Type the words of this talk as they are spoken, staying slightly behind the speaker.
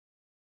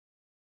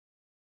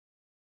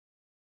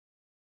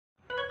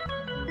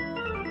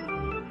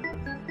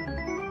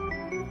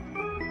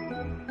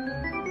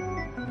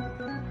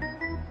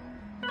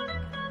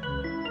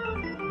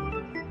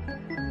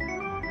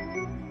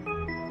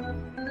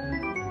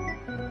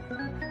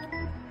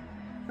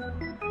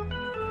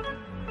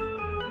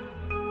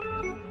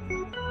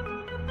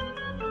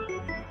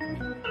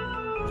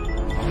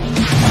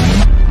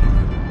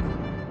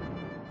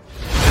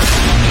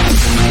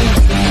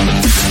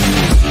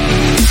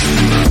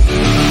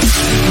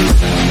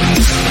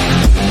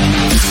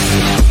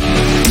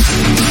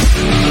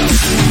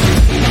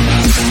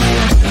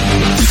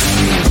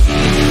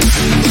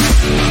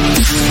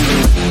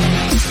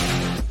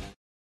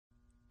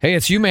Hey,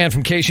 it's you-man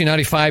from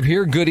KC95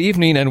 here. Good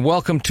evening and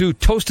welcome to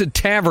Toasted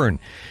Tavern.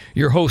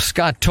 Your host,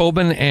 Scott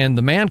Tobin, and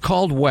the man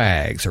called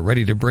Wags are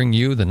ready to bring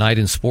you the night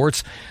in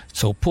sports.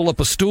 So pull up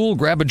a stool,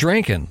 grab a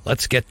drink, and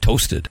let's get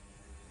toasted.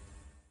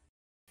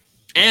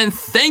 And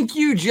thank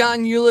you,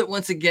 John Hewlett,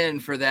 once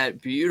again for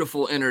that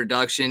beautiful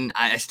introduction.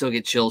 I still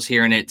get chills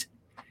hearing it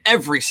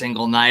every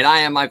single night. I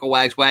am Michael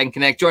Wags, Wagon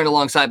Connect, joined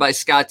alongside by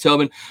Scott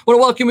Tobin. I want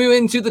to welcome you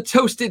into the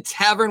Toasted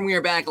Tavern. We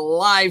are back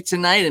live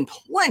tonight and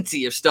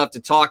plenty of stuff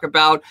to talk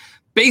about.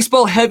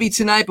 Baseball heavy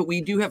tonight, but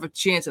we do have a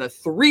chance at a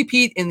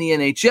three-peat in the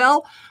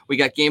NHL. We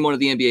got game one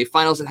of the NBA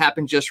Finals that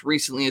happened just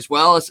recently, as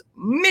well as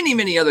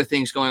many other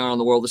things going on in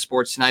the world of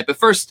sports tonight. But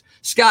first,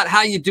 Scott,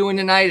 how you doing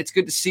tonight? It's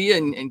good to see you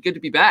and good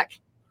to be back.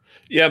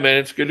 Yeah, man,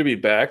 it's good to be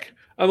back.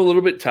 I'm a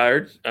little bit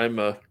tired.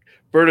 I'm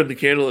burning the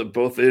candle at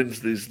both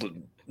ends these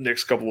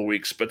next couple of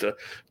weeks, but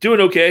doing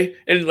okay.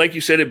 And like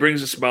you said, it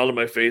brings a smile to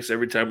my face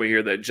every time we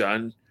hear that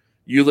John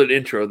Hewlett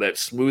intro, that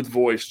smooth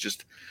voice.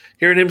 Just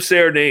hearing him say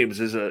our names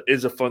is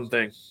a fun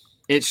thing.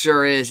 It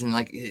sure is. And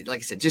like I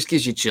said, just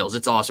gives you chills.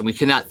 It's awesome. We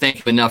cannot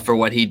thank him enough for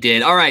what he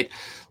did. All right,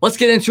 let's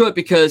get into it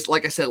because,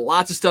 like I said,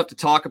 lots of stuff to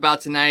talk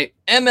about tonight.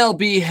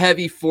 MLB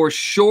heavy for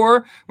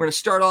sure. We're going to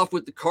start off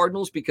with the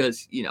Cardinals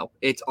because,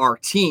 it's our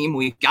team.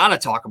 We've got to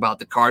talk about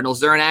the Cardinals.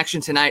 They're in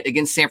action tonight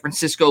against San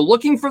Francisco,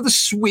 looking for the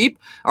sweep.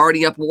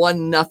 Already up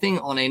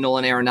 1-0 on a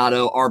Nolan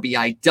Arenado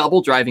RBI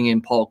double, driving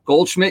in Paul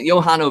Goldschmidt.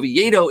 Johan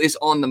Oviedo is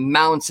on the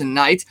mound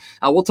tonight.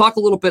 We'll talk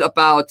a little bit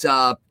about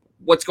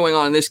what's going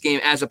on in this game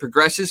as it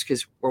progresses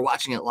because we're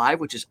watching it live,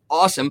 which is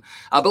awesome.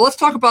 But let's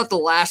talk about the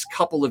last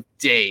couple of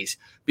days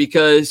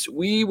because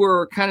we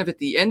were kind of at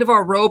the end of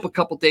our rope a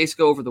couple days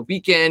ago over the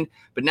weekend,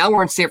 but now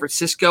we're in San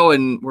Francisco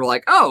and we're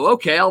like, oh,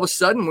 okay, all of a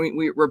sudden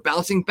we're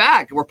bouncing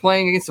back. We're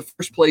playing against the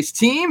first place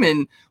team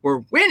and we're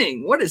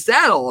winning. What is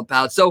that all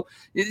about? So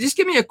just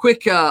give me a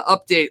quick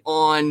update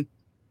on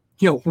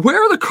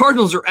where the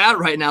Cardinals are at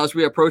right now as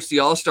we approach the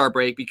All-Star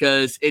break,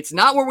 because it's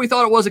not where we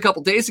thought it was a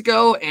couple days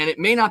ago, and it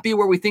may not be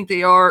where we think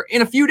they are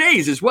in a few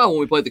days as well when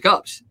we play the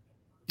Cubs.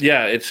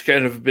 Yeah, it's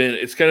kind of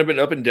been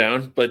up and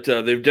down, but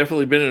they've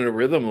definitely been in a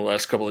rhythm the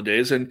last couple of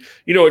days. And,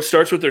 it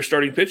starts with their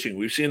starting pitching.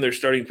 We've seen their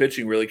starting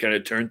pitching really kind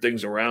of turn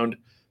things around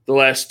the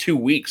last 2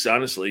 weeks,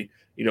 honestly.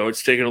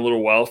 It's taken a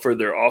little while for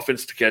their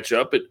offense to catch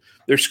up, but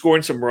they're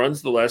scoring some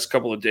runs the last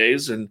couple of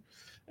days, and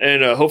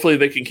hopefully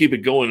they can keep it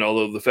going,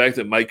 although the fact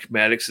that Mike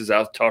Maddox is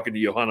out talking to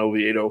Johan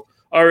Oviedo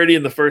already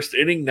in the first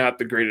inning, not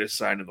the greatest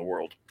sign in the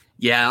world.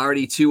 Yeah,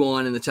 already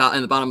 2-on in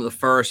the bottom of the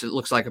first. It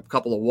looks like a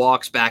couple of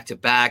walks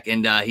back-to-back,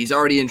 and he's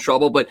already in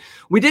trouble. But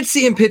we did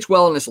see him pitch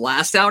well in his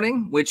last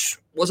outing, which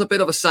was a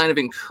bit of a sign of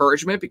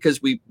encouragement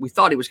because we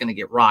thought he was going to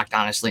get rocked,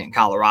 honestly, in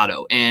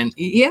Colorado. And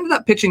he ended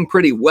up pitching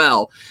pretty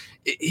well.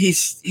 He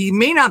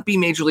may not be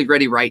major league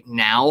ready right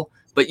now,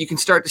 but you can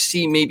start to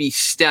see maybe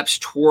steps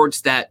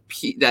towards that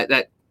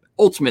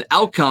ultimate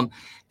outcome.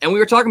 And we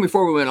were talking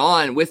before we went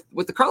on with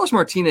the Carlos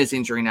Martinez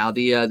injury now,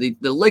 the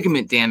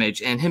ligament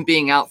damage and him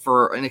being out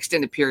for an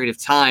extended period of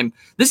time.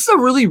 This is a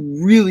really,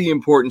 really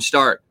important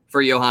start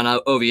for Johan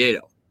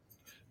Oviedo.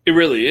 It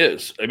really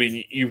is. I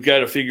mean, you've got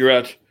to figure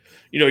out,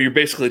 you're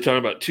basically talking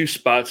about two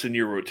spots in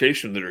your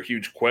rotation that are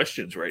huge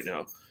questions right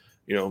now.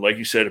 Like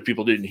you said, if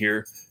people didn't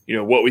hear,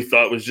 what we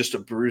thought was just a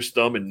bruised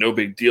thumb and no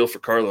big deal for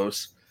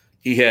Carlos.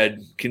 He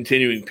had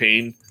continuing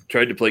pain,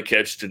 tried to play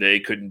catch today,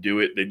 couldn't do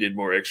it. They did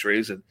more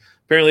x-rays, and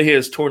apparently he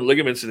has torn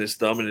ligaments in his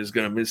thumb and is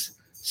going to miss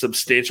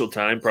substantial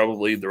time,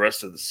 probably the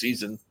rest of the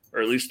season,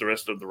 or at least the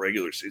rest of the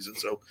regular season.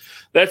 So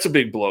that's a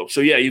big blow.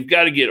 So, yeah, you've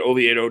got to get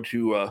Oviedo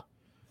to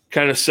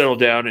kind of settle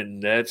down,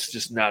 and that's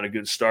just not a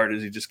good start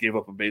as he just gave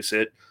up a base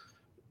hit.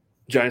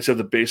 Giants have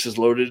the bases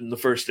loaded in the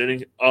first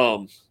inning.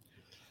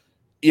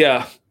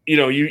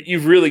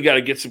 You've really got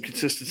to get some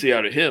consistency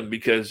out of him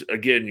because,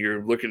 again,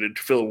 you're looking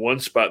to fill one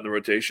spot in the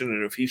rotation,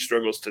 and if he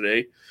struggles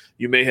today,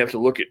 you may have to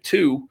look at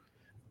two.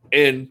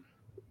 And,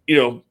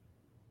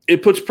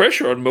 it puts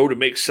pressure on Mo to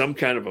make some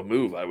kind of a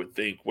move, I would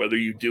think, whether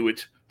you do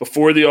it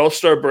before the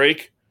All-Star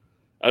break.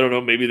 I don't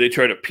know, maybe they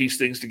try to piece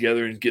things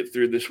together and get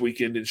through this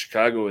weekend in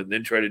Chicago and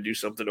then try to do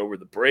something over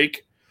the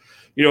break.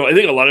 I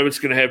think a lot of it's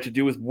going to have to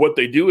do with what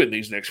they do in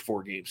these next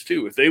 4 games,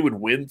 too. If they would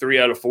win 3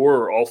 out of 4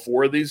 or all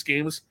 4 of these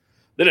games,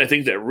 then I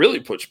think that really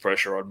puts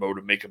pressure on Mo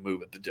to make a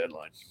move at the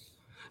deadline.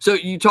 So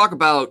you talk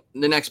about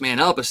the next man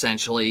up,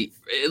 essentially,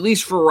 at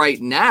least for right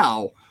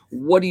now.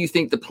 What do you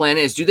think the plan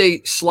is? Do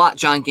they slot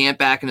John Gant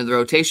back into the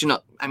rotation?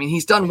 I mean,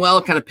 he's done well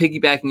kind of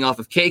piggybacking off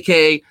of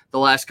KK the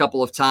last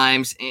couple of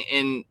times.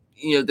 And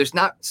there's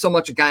not so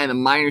much a guy in the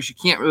minors. You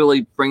can't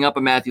really bring up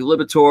a Matthew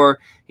Liberatore.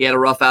 He had a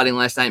rough outing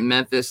last night in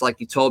Memphis, like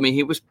you told me.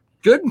 He was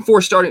good in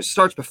 4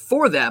 starts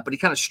before that, but he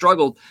kind of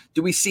struggled.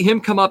 Do we see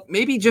him come up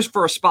maybe just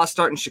for a spot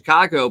start in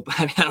Chicago? But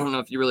I don't know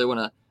if you really want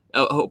to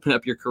open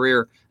up your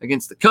career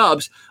against the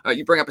Cubs.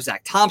 You bring up a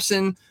Zach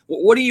Thompson.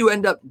 What do you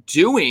end up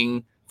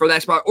doing for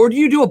that spot? Or do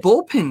you do a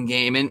bullpen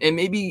game and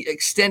maybe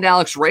extend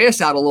Alex Reyes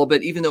out a little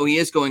bit, even though he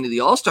is going to the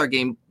All-Star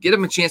game, get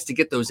him a chance to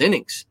get those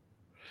innings?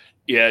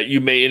 Yeah,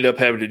 you may end up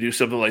having to do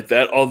something like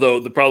that.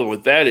 Although the problem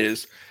with that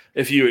is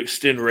if you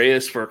extend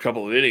Reyes for a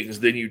couple of innings,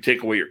 then you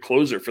take away your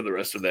closer for the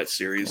rest of that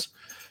series.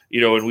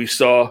 And we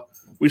saw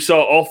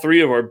all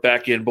three of our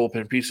back end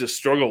bullpen pieces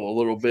struggle a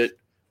little bit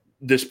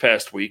this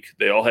past week.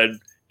 They all had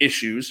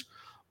issues.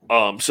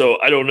 So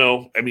I don't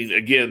know. I mean,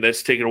 again,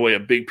 that's taking away a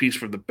big piece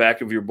from the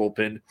back of your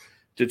bullpen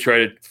to try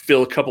to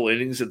fill a couple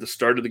innings at the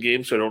start of the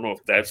game. So I don't know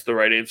if that's the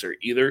right answer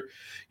either.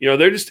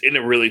 They're just in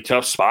a really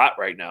tough spot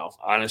right now,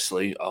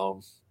 honestly.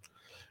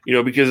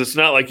 Because it's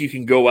not like you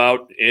can go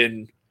out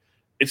and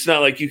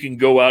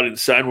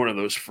sign one of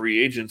those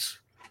free agents.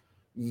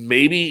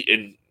 Maybe,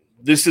 and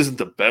this isn't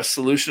the best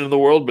solution in the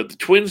world, but the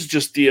Twins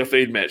just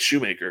DFA'd Matt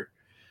Shoemaker.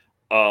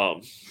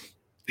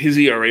 His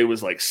ERA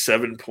was like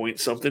 7 point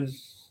something.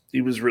 He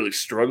was really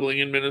struggling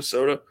in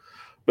Minnesota.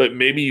 But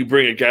maybe you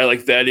bring a guy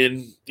like that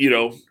in,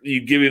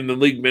 you give him the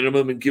league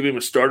minimum and give him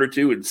a start or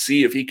two and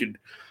see if he can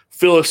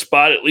fill a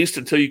spot at least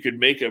until you can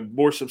make a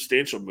more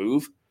substantial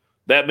move.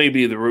 That may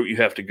be the route you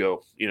have to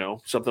go,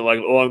 something like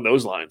along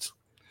those lines.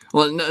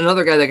 Well,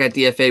 another guy that got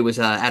DFA was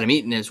Adam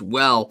Eaton as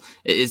well.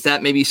 Is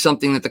that maybe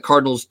something that the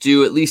Cardinals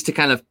do at least to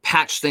kind of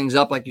patch things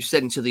up, like you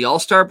said, into the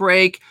All-Star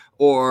break?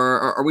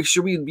 Or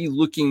should we be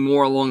looking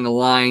more along the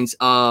lines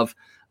of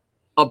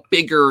a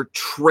bigger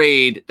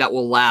trade that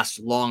will last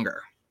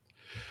longer?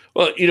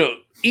 Well,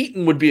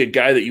 Eaton would be a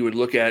guy that you would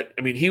look at.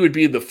 I mean, he would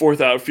be the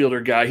fourth outfielder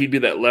guy. He'd be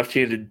that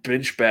left-handed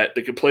bench bat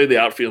that could play the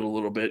outfield a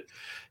little bit.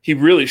 He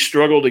really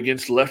struggled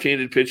against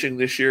left-handed pitching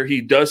this year. He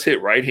does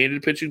hit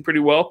right-handed pitching pretty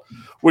well,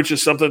 which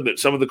is something that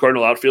some of the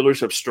Cardinal outfielders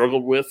have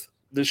struggled with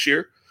this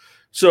year.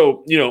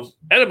 So,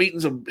 Adam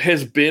Eaton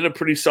has been a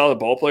pretty solid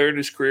ball player in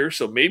his career.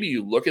 So maybe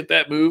you look at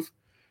that move,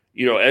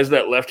 as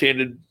that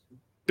left-handed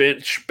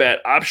bench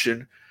bat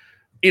option,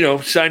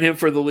 sign him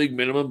for the league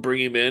minimum, bring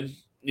him in.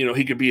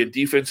 He could be a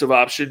defensive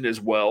option as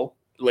well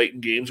late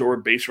in games or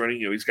base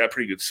running. He's got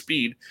pretty good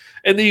speed.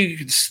 And then you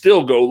can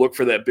still go look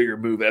for that bigger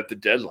move at the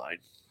deadline.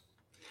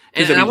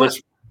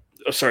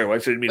 Sorry,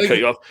 wife, I didn't mean to cut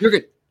you off. You're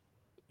good.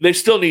 They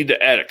still need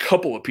to add a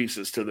couple of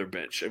pieces to their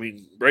bench. I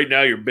mean, right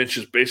now your bench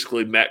is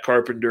basically Matt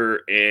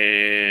Carpenter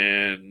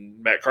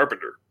and Matt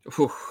Carpenter.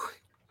 Whew.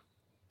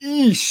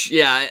 Eesh.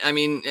 Yeah, I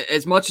mean,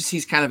 as much as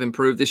he's kind of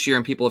improved this year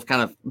and people have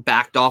kind of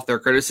backed off their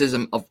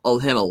criticism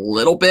of him a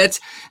little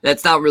bit,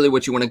 that's not really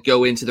what you want to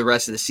go into the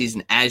rest of the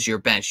season as your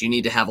bench. You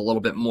need to have a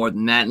little bit more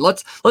than that. And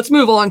let's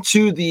move on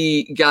to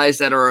the guys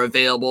that are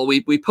available.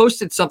 We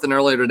posted something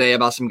earlier today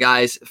about some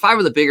guys, 5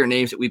 of the bigger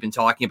names that we've been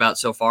talking about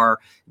so far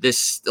the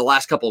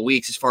last couple of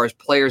weeks as far as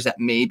players that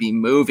may be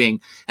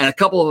moving. And a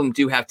couple of them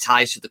do have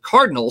ties to the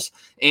Cardinals.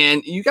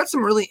 And you got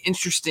some really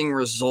interesting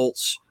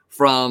results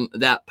from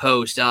that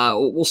post.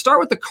 We'll start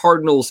with the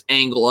Cardinals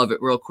angle of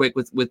it real quick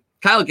with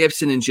Kyle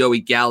Gibson and Joey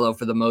Gallo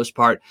for the most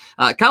part.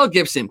 Kyle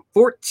Gibson,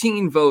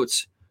 14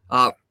 votes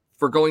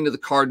for going to the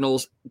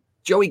Cardinals.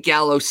 Joey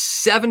Gallo,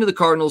 7 to the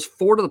Cardinals,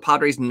 4 to the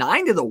Padres,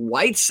 9 to the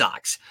White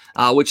Sox,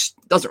 which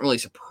doesn't really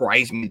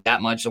surprise me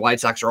that much. The White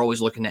Sox are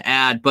always looking to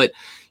add. But,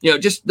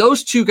 just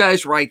those two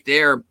guys right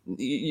there,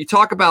 you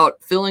talk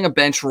about filling a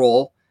bench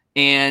role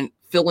and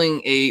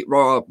filling a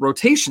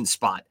rotation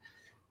spot.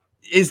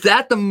 Is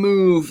that the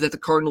move that the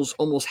Cardinals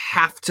almost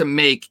have to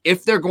make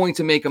if they're going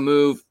to make a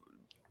move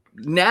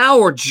now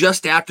or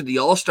just after the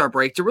All-Star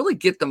break to really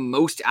get the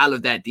most out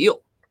of that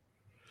deal?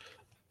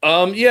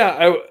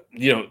 Yeah,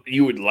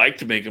 you would like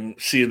to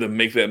see them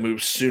make that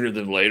move sooner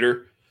than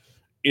later.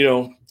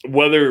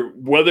 Whether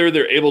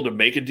they're able to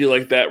make a deal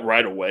like that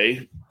right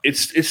away,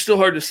 it's still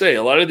hard to say.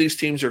 A lot of these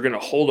teams are going to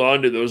hold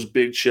on to those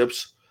big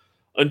chips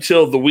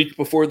until the week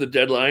before the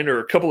deadline or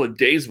a couple of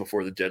days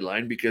before the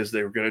deadline because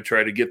they were going to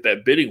try to get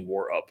that bidding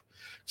war up.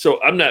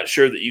 So I'm not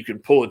sure that you can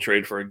pull a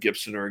trade for a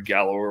Gibson or a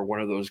Gallo or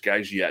one of those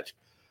guys yet.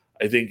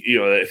 I think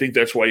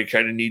that's why you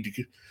kind of need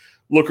to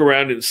look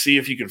around and see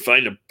if you can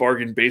find a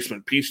bargain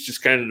basement piece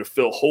just kind of to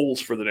fill holes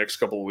for the next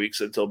couple of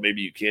weeks until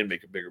maybe you can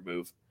make a bigger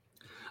move.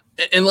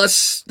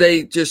 Unless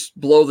they just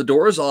blow the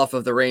doors off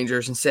of the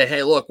Rangers and say,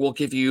 hey, look, we'll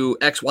give you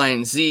X, Y,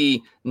 and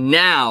Z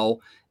now.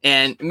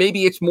 And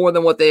maybe it's more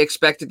than what they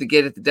expected to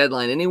get at the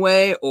deadline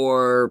anyway.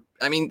 Or,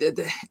 I mean,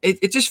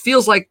 it just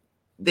feels like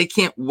they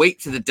can't wait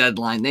to the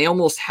deadline. They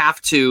almost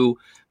have to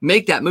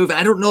make that move. And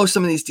I don't know if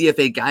some of these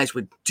DFA guys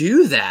would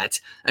do that.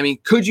 I mean,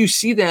 could you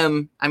see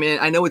them? I mean,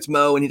 I know it's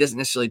Mo and he doesn't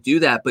necessarily do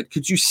that, but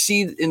could you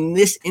see in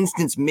this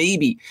instance,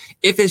 maybe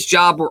if his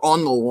job were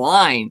on the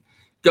line,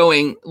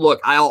 going, look,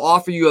 I'll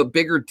offer you a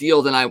bigger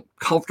deal than I'm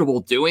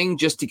comfortable doing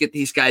just to get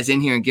these guys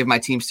in here and give my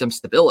team some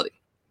stability?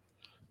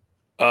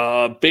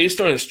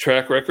 Based on his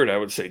track record, I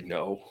would say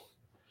no.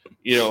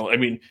 I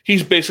mean,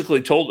 he's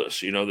basically told us,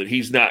 that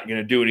he's not going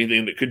to do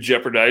anything that could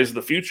jeopardize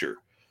the future.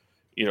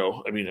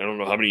 I mean, I don't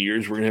know how many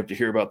years we're going to have to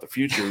hear about the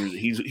future.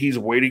 He's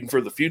waiting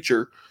for the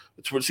future.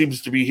 That's what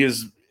seems to be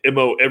his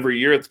MO every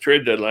year at the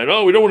trade deadline.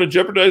 Oh, we don't want to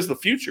jeopardize the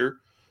future.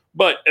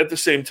 But at the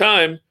same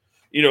time,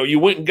 you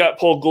went and got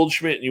Paul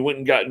Goldschmidt and you went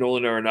and got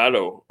Nolan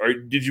Arenado.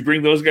 Did you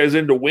bring those guys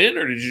in to win,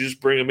 or did you just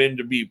bring them in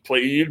to be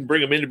You didn't bring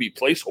them in to be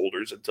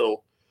placeholders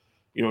until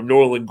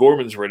Nolan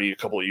Gorman's ready a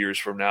couple of years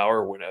from now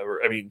or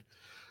whenever. I mean,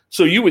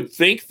 So you would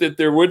think that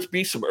there would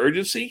be some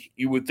urgency.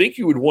 You would think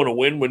you would want to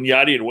win when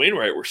Yachty and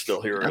Wainwright were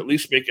still here, or at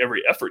least make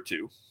every effort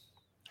to.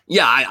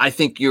 Yeah, I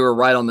think you're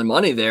right on the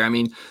money there. I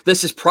mean,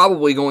 this is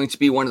probably going to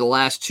be one of the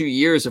last 2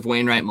 years of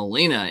Wainwright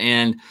Molina.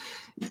 And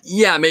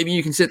yeah, maybe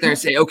you can sit there and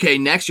say, okay,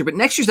 next year, but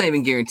next year's not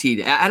even guaranteed.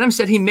 Adam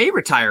said he may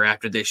retire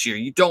after this year.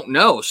 You don't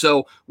know.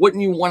 So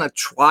wouldn't you want to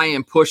try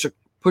and push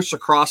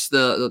across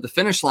the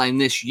finish line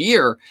this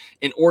year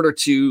in order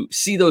to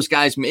see those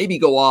guys maybe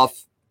go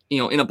off,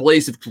 in a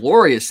blaze of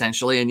glory,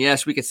 essentially? And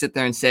yes, we could sit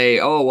there and say,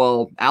 oh,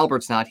 well,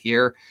 Albert's not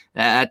here.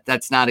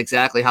 That's not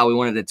exactly how we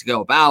wanted it to go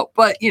about.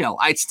 But,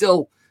 I'd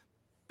still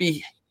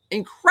be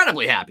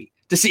incredibly happy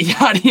to see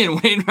Yachty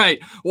and Wainwright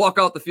walk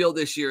out the field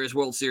this year as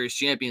World Series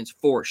champions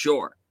for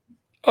sure.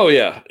 Oh,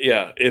 yeah.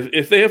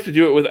 If they have to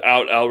do it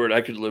without Albert,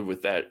 I could live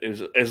with that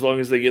as long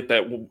as they get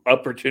that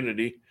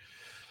opportunity.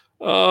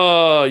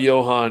 Oh,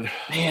 Johan.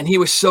 Man, he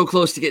was so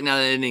close to getting out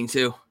of the inning,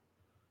 too.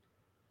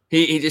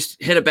 He just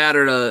hit a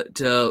batter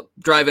to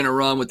drive in a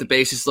run with the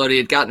bases loaded. He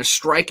had gotten a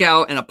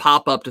strikeout and a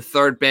pop-up to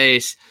third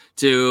base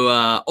to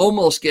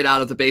almost get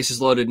out of the bases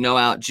loaded, no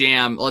out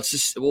jam.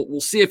 We'll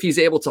see if he's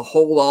able to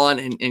hold on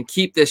and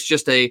keep this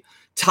just a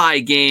tie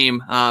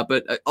game.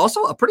 But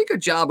also a pretty good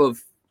job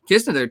of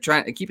Kisner there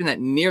keeping that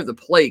near the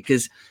plate,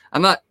 because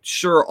I'm not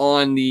sure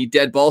on the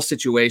dead ball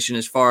situation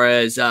as far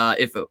as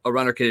if a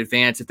runner could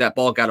advance if that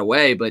ball got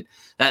away, but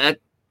that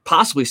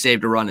possibly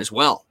saved a run as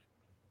well.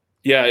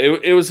 Yeah,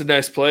 it was a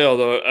nice play,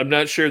 although I'm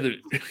not sure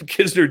that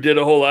Kisner did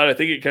a whole lot. I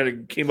think it kind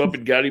of came up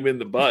and got him in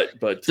the butt.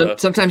 But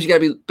sometimes you got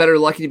to be better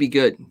lucky to be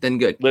good than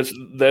good.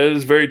 That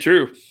is very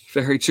true.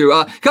 Very true.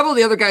 A couple of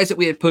the other guys that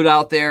we had put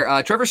out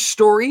there, Trevor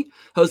Story,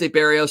 Jose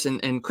Barrios,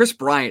 and Chris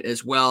Bryant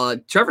as well.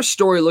 Trevor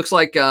Story looks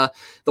like the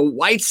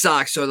White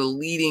Sox are the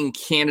leading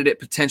candidate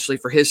potentially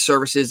for his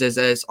services,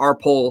 as our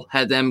poll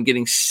had them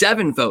getting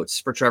 7 votes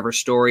for Trevor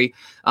Story.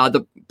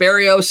 The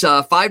Barrios,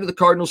 5 to the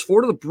Cardinals,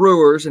 4 to the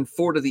Brewers, and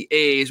 4 to the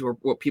A's were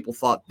what people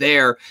thought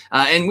there.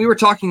 And we were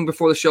talking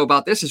before the show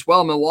about this as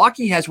well.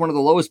 Milwaukee has one of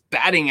the lowest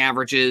batting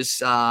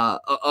averages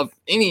of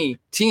any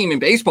team in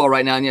baseball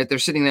right now, and yet they're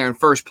sitting there in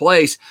first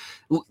place.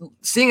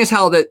 Seeing as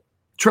how that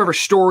Trevor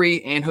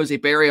Story and Jose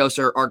Barrios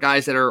are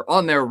guys that are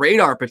on their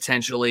radar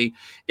potentially,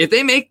 if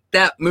they make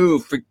that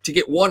move to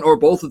get one or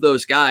both of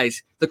those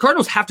guys, the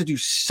Cardinals have to do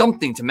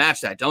something to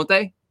match that, don't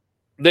they?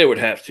 They would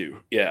have to,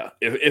 yeah.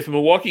 If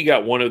Milwaukee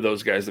got one of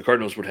those guys, the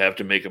Cardinals would have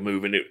to make a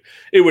move, and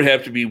it would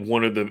have to be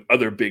one of the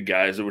other big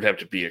guys. It would have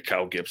to be a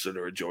Kyle Gibson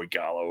or a Joey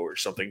Gallo or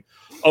something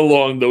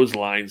along those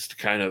lines to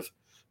kind of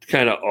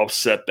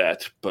offset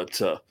that. But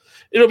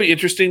it'll be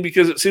interesting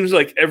because it seems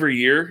like every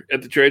year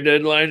at the trade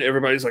deadline,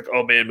 everybody's like,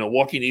 oh, man,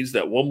 Milwaukee needs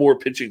that one more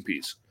pitching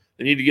piece.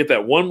 They need to get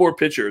that one more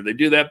pitcher. They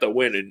do that, they'll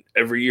win. And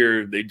every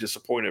year they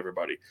disappoint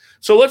everybody.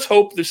 So let's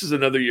hope this is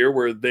another year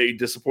where they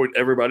disappoint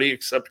everybody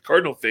except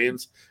Cardinal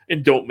fans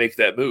and don't make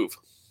that move.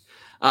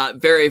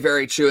 Very,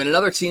 very true. And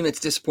another team that's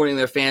disappointing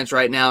their fans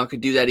right now and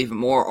could do that even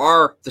more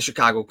are the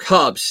Chicago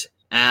Cubs.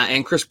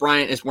 And Chris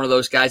Bryant is one of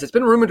those guys that's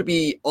been rumored to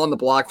be on the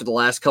block for the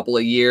last couple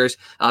of years.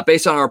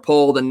 Based on our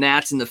poll, the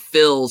Nats and the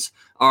Phils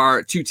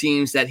are 2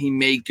 teams that he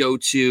may go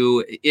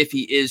to if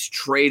he is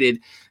traded.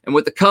 And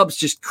with the Cubs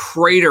just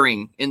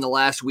cratering in the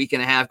last week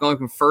and a half, going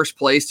from first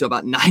place to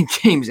about 9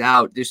 games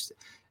out, just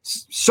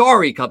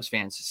sorry, Cubs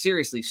fans.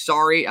 Seriously,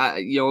 sorry.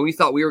 We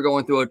thought we were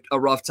going through a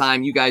rough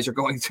time. You guys are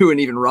going through an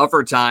even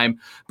rougher time.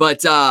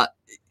 But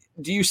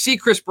do you see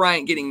Chris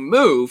Bryant getting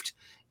moved?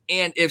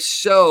 And if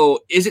so,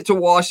 is it to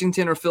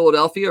Washington or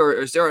Philadelphia, or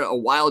is there a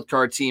wild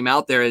card team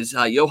out there as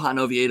Johan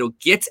Oviedo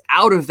gets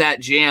out of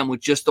that jam with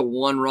just the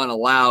 1 run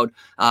allowed?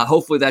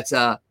 Hopefully that's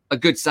a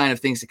good sign of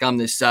things to come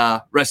this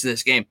rest of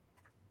this game.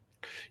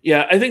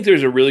 Yeah, I think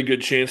there's a really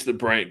good chance that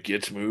Bryant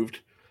gets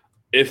moved.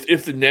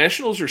 If the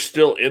Nationals are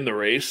still in the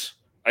race,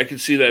 I can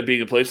see that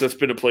being a place. That's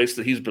been a place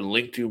that he's been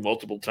linked to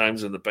multiple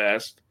times in the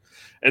past.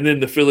 And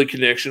then the Philly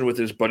connection with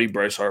his buddy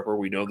Bryce Harper.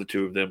 We know the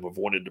 2 of them have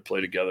wanted to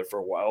play together for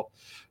a while.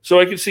 So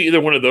I can see either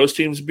one of those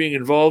teams being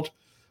involved.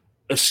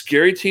 A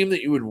scary team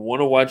that you would want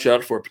to watch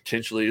out for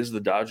potentially is the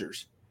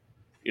Dodgers.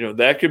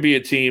 That could be a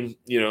team,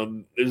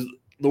 is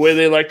the way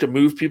they like to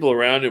move people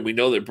around, and we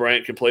know that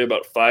Bryant can play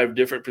about 5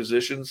 different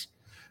positions.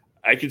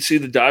 I could see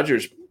the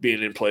Dodgers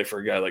being in play for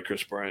a guy like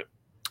Chris Bryant.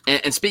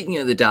 And speaking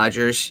of the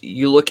Dodgers,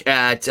 you look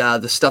at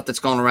the stuff that's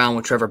going around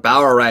with Trevor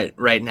Bauer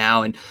right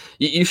now, and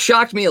you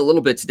shocked me a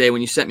little bit today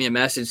when you sent me a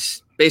message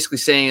basically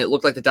saying it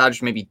looked like the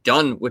Dodgers may be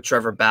done with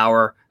Trevor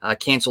Bauer,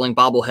 canceling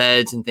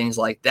bobbleheads and things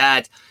like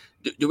that.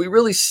 Do we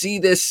really see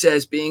this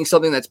as being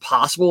something that's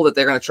possible, that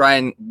they're going to try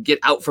and get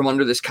out from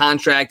under this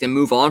contract and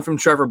move on from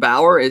Trevor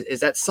Bauer? Is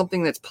that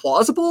something that's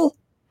plausible?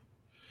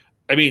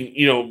 I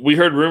mean, we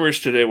heard rumors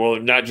today. Well,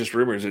 not just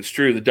rumors. It's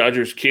true. The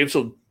Dodgers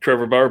canceled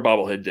Trevor Bauer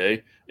bobblehead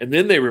day, and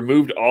then they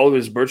removed all of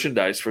his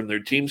merchandise from their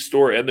team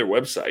store and their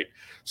website.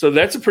 So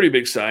that's a pretty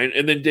big sign.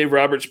 And then Dave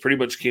Roberts pretty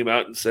much came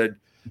out and said,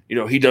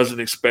 he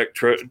doesn't expect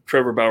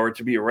Trevor Bauer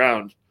to be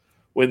around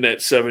when that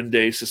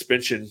 7-day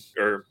suspension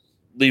or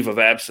leave of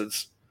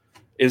absence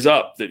is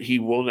up, that he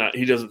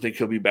doesn't think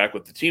he'll be back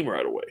with the team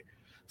right away.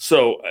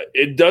 So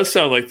it does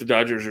sound like the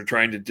Dodgers are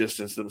trying to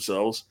distance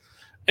themselves.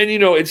 And,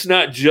 it's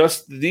not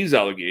just these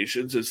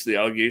allegations. It's the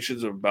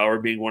allegations of Bauer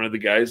being one of the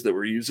guys that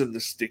were using the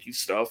sticky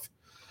stuff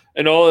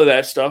and all of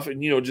that stuff.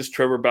 And, just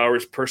Trevor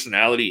Bauer's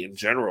personality in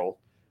general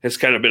has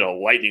kind of been a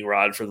lightning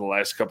rod for the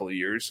last couple of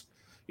years.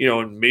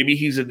 And maybe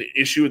he's an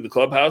issue in the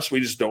clubhouse. We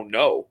just don't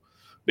know.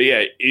 But,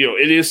 yeah,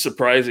 it is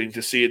surprising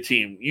to see a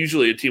team.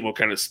 Usually a team will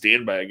kind of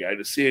stand by a guy.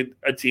 To see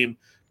a team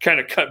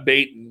kind of cut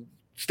bait and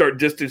start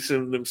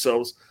distancing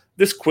themselves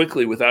this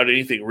quickly without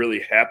anything really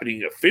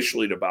happening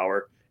officially to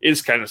Bauer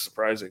is kind of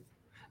surprising.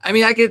 I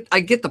mean, I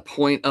get the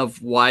point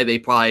of why they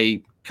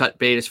probably cut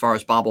bait as far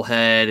as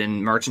bobblehead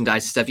and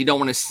merchandise and stuff. You don't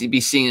want to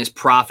be seen as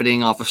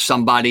profiting off of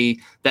somebody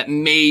that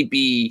may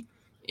be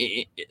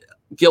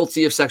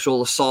guilty of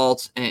sexual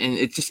assault, and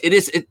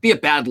it'd be a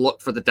bad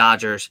look for the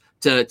Dodgers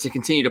to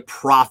continue to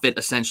profit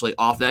essentially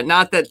off that.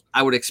 Not that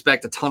I would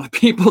expect a ton of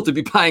people to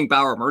be buying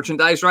Bauer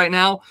merchandise right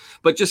now,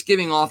 but just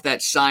giving off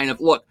that sign of,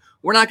 look,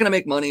 we're not going to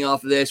make money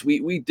off of this.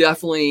 We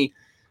definitely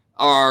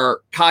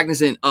are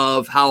cognizant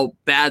of how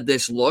bad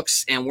this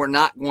looks, and we're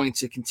not going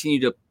to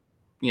continue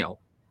to,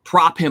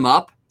 prop him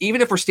up.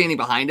 Even if we're standing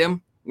behind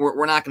him,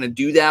 we're not going to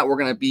do that. We're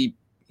going to be,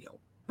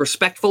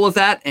 respectful of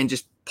that and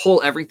just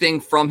pull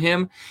everything from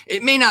him.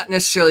 It may not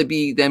necessarily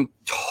be them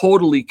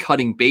totally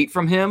cutting bait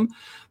from him,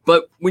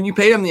 but when you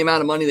paid him the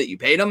amount of money that you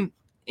paid him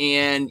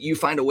and you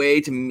find a way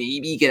to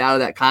maybe get out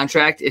of that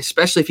contract,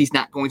 especially if he's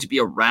not going to be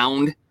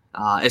around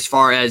as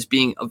far as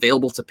being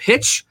available to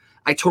pitch,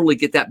 I totally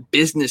get that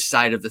business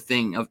side of the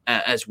thing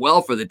as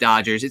well for the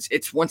Dodgers.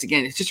 It's once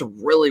again, it's just a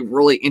really,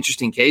 really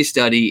interesting case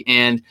study.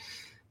 And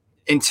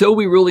until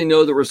we really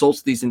know the results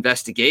of these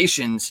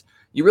investigations,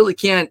 you really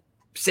can't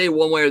say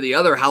one way or the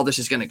other how this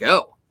is going to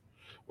go.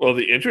 Well,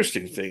 the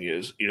interesting thing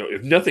is,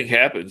 if nothing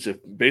happens, if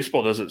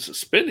baseball doesn't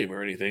suspend him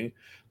or anything,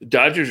 the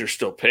Dodgers are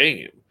still paying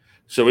him.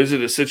 So is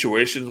it a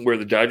situation where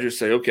the Dodgers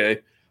say, okay,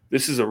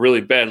 this is a really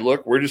bad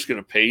look, we're just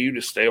going to pay you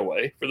to stay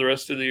away for the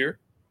rest of the year?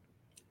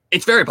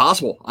 It's very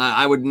possible.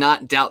 I would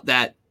not doubt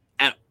that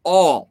at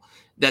all,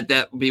 that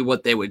would be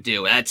what they would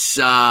do. That's,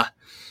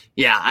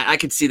 I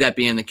could see that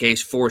being the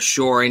case for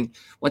sure. And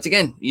once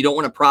again, you don't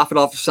want to profit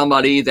off of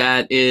somebody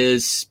that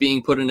is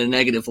being put in a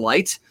negative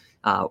light,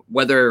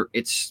 whether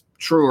it's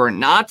true or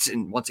not.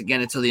 And once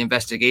again, until the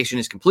investigation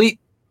is complete,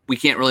 we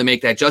can't really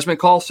make that judgment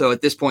call. So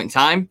at this point in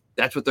time,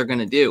 that's what they're going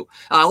to do.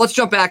 Let's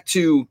jump back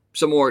to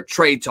some more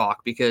trade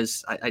talk,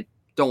 because I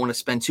don't want to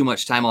spend too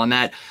much time on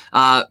that.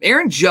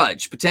 Aaron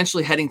Judge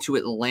potentially heading to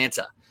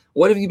Atlanta.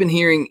 What have you been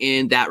hearing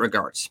in that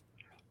regards?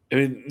 I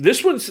mean,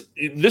 this one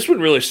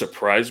really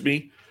surprised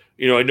me.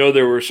 I know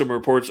there were some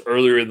reports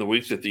earlier in the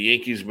week that the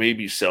Yankees may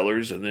be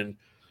sellers, and then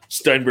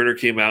Steinbrenner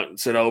came out and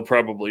said, "Oh,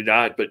 probably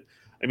not." But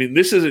I mean,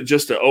 this isn't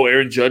just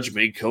Aaron Judge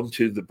may come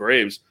to the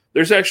Braves.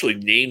 There's actually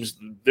names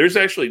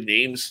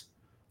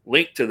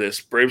linked to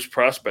this. Braves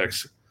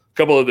prospects, a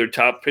couple of their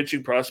top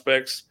pitching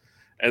prospects,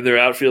 and their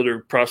outfielder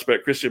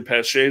prospect, Christian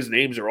Pache's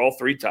names are all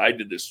three tied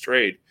to this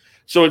trade.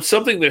 So it's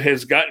something that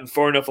has gotten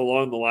far enough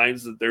along the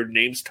lines that their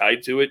name's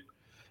tied to it.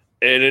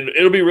 And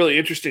it'll be really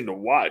interesting to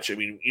watch. I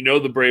mean,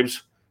 the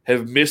Braves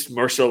have missed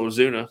Marcell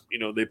Ozuna.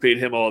 They paid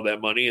him all of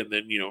that money, and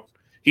then,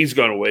 he's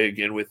gone away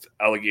again with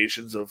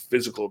allegations of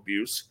physical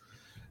abuse.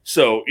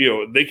 So,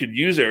 they could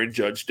use Aaron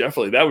Judge.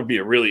 Definitely. That would be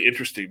a really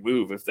interesting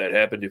move if that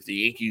happened, if the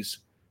Yankees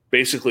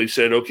basically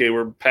said, okay,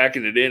 we're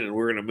packing it in and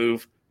we're going to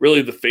move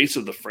really the face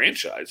of the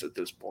franchise at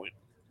this point.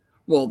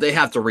 Well, they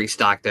have to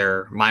restock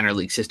their minor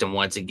league system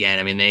once again.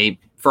 I mean,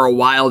 for a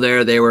while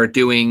there, they were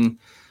doing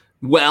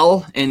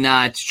well and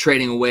not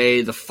trading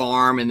away the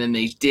farm. And then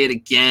they did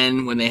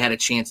again when they had a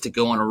chance to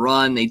go on a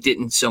run. They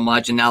didn't so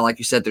much. And now, like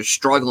you said, they're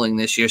struggling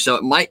this year. So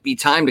it might be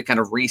time to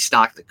kind of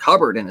restock the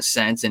cupboard in a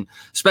sense, and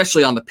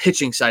especially on the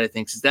pitching side of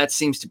things, because that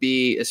seems to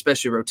be,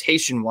 especially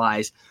rotation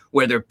wise,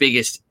 where their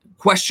biggest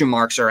question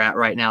marks are at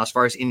right now as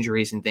far as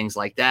injuries and things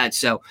like that.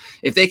 So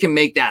if they can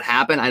make that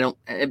happen,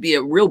 it'd be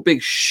a real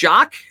big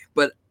shock,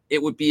 but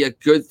it would be a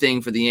good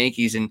thing for the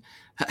Yankees. And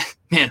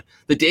man,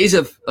 the days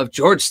of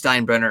George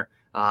Steinbrenner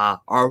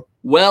are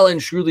well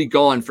and truly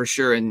gone for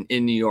sure in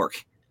New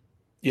York.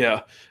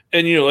 Yeah.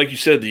 And, like you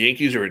said, the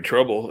Yankees are in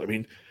trouble. I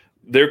mean,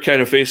 they're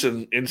kind of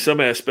facing, in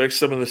some aspects,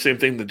 some of the same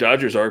thing the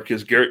Dodgers are,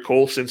 because Garrett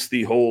Cole, since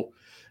the whole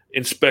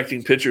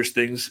inspecting pitchers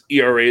things,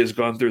 ERA has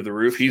gone through the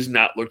roof. He's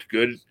not looked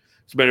good.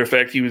 As a matter of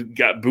fact, he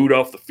got booed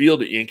off the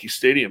field at Yankee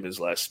Stadium his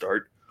last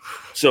start.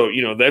 So,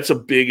 that's a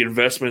big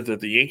investment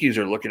that the Yankees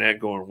are looking at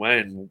going,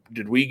 when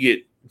did we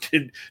get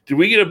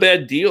a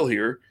bad deal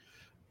here?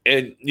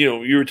 And,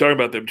 you were talking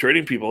about them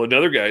trading people.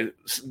 Another guy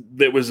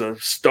that was a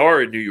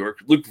star in New York,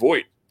 Luke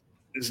Voit,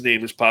 his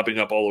name is popping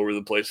up all over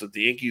the place, that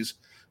the Yankees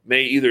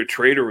may either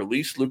trade or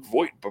release Luke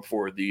Voit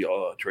before the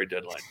trade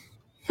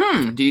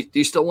deadline. Do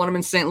you still want him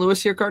in St.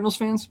 Louis here, Cardinals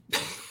fans?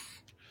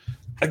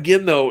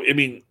 Again, though, I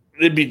mean,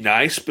 it'd be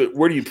nice, but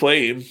where do you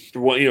play him?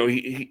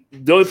 The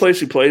only place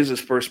he plays is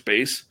first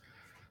base.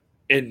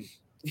 And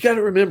you got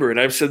to remember, and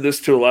I've said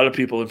this to a lot of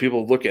people, and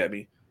people look at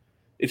me,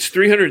 it's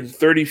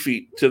 330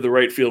 feet to the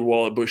right field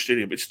wall at Busch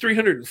Stadium. It's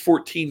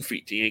 314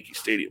 feet to Yankee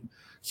Stadium.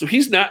 So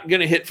he's not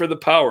going to hit for the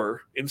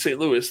power in St.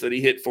 Louis that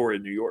he hit for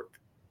in New York.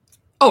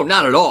 Oh,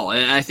 not at all.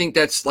 And I think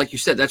that's, like you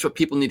said, that's what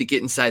people need to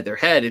get inside their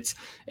head.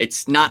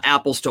 It's not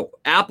apples to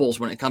apples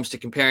when it comes to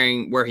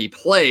comparing where he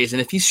plays. And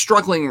if he's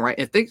struggling,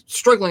 if they're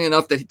struggling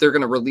enough that they're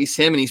going to release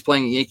him and he's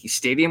playing at Yankee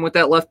Stadium with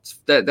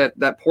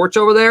that porch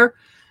over there,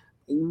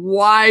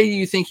 why do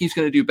you think he's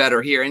going to do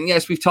better here? And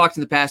yes, we've talked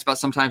in the past about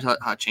sometimes how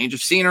a change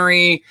of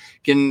scenery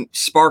can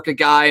spark a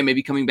guy.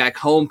 Maybe coming back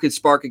home could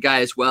spark a guy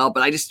as well.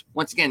 But I just,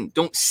 once again,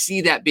 don't see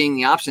that being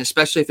the option,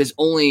 especially if his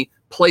only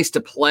place to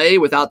play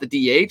without the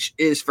DH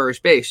is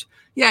first base.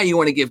 Yeah, you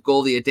want to give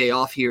Goldie a day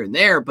off here and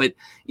there, but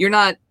you're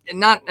not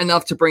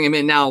enough to bring him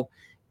in. Now,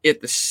 if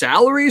the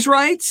salary's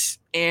right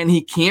and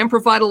he can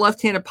provide a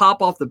left-handed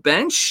pop off the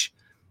bench,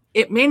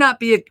 it may not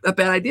be a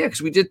bad idea,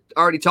 because we did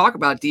already talk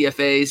about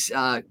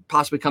DFAs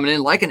possibly coming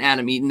in like an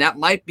Adam Eaton. That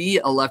might be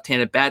a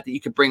left-handed bat that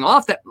you could bring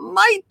off that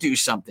might do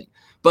something.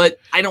 But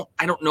I don't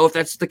know if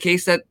that's the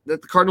case that the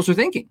Cardinals are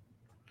thinking.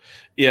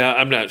 Yeah,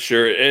 I'm not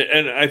sure.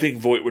 And I think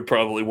Voit would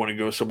probably want to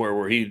go somewhere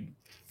where he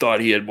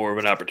thought he had more of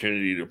an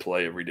opportunity to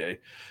play every day.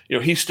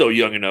 He's still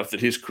young enough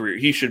that his career,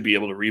 he should be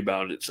able to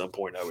rebound at some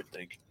point, I would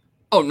think.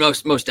 Oh,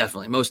 most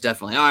definitely. Most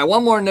definitely. All right,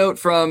 one more note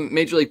from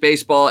Major League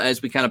Baseball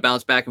as we kind of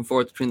bounce back and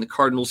forth between the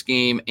Cardinals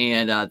game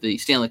and the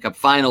Stanley Cup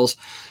Finals.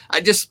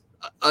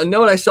 A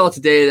note I saw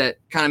today that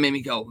kind of made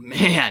me go,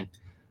 man,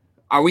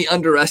 are we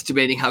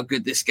underestimating how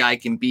good this guy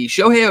can be?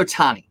 Shohei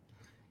Ohtani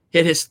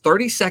hit his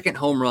 32nd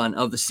home run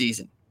of the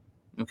season.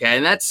 Okay,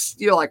 and that's,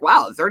 like,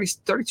 wow,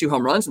 32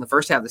 home runs in the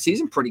first half of the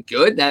season, pretty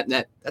good.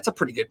 That's a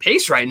pretty good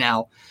pace right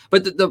now.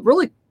 But the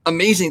really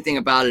amazing thing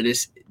about it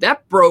is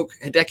that broke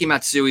Hideki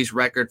Matsui's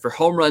record for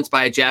home runs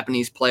by a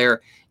Japanese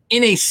player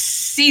in a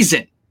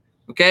season.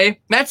 Okay,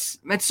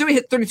 Matsui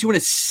hit 32 in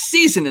a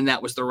season, and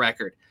that was the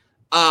record.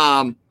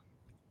 What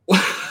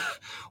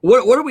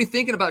are we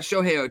thinking about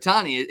Shohei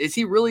Ohtani? Is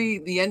he really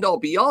the end all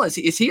be all? Is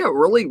he a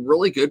really,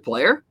 really good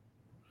player?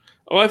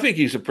 Oh, I think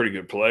he's a pretty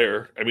good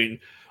player. I mean,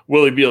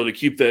 will he be able to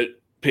keep that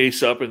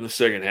pace up in the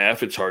second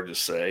half? It's hard to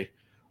say.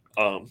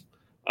 I'm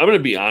going to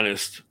be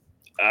honest.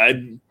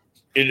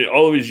 In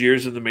all of his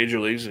years in the major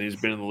leagues, and he's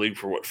been in the league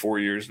for 4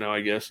 years now,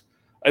 I guess,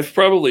 I've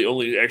probably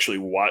only actually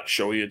watched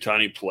Shohei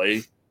Ohtani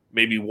play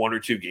maybe 1 or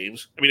 2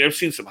 games. I mean, I've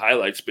seen some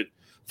highlights, but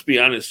let's be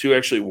honest, who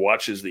actually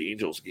watches the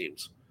Angels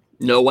games?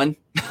 No one.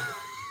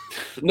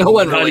 No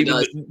one really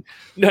does.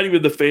 Not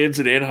even the fans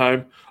in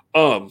Anaheim.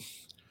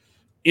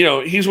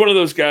 He's one of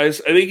those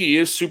guys. I think he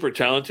is super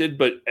talented,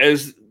 but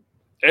as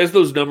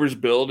those numbers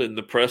build and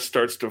the press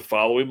starts to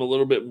follow him a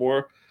little bit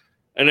more,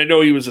 and I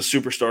know he was a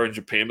superstar in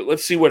Japan, but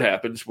let's see what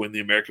happens when the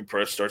American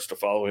press starts to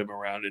follow him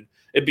around and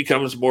it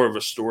becomes more of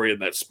a story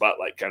and that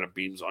spotlight kind of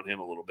beams on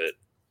him a little bit.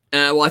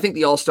 Well, I think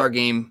the All-Star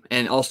game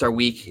and All-Star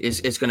week is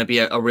going to be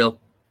a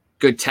real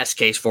good test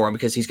case for him,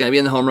 because he's going to be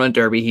in the home run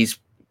derby. He's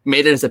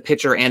made it as a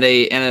pitcher and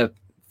a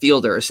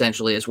fielder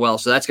essentially as well.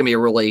 So that's going to be a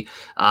really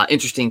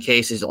interesting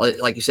case,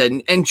 like you said.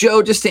 And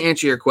Joe, just to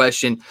answer your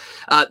question,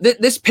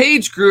 this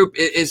page group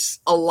is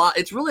a lot.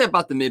 It's really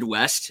about the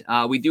Midwest.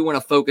 We do want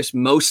to focus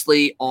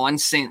mostly on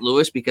St.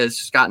 Louis, because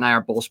Scott and I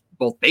are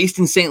both based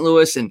in St.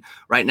 Louis. And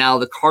right now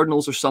the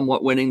Cardinals are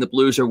somewhat winning. The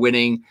Blues are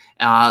winning.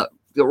 The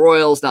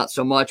Royals, not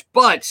so much,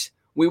 but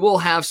we will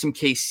have some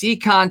KC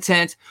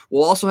content.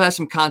 We'll also have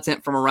some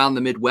content from around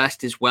the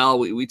Midwest as well.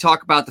 We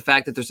talk about the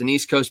fact that there's an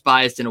East Coast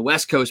bias and a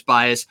West Coast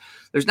bias.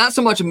 There's not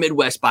so much a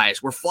Midwest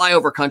bias. We're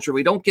flyover country.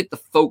 We don't get the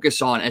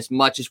focus on as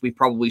much as we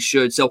probably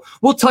should. So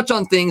we'll touch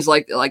on things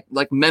like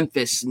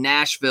Memphis,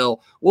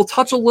 Nashville. We'll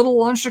touch a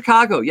little on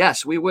Chicago.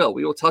 Yes, we will.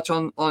 We will touch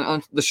on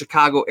the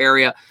Chicago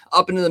area,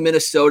 up into the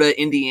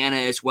Minnesota, Indiana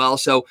as well.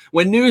 So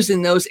when news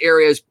in those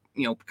areas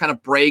kind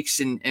of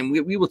breaks, and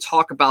we will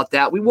talk about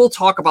that. We will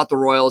talk about the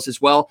Royals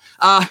as well.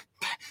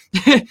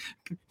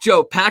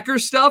 Joe,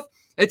 Packers stuff,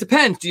 it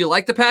depends. Do you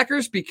like the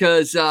Packers?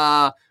 Because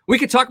we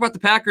could talk about the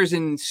Packers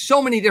in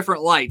so many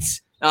different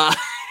lights.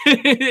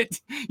 It'd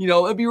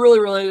be really,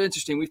 really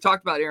interesting. We've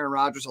talked about Aaron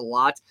Rodgers a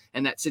lot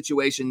and that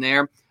situation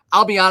there.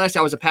 I'll be honest,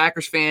 I was a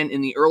Packers fan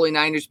in the early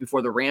 90s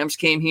before the Rams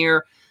came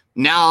here.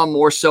 Now I'm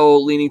more so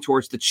leaning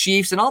towards the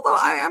Chiefs, and although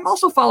I'm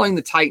also following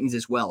the Titans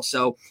as well.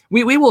 So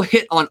we will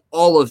hit on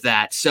all of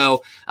that.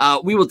 So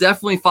we will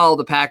definitely follow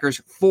the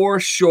Packers for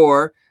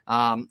sure,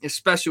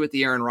 especially with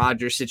the Aaron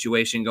Rodgers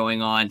situation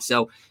going on.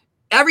 So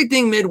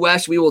everything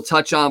Midwest we will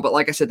touch on, but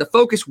like I said, the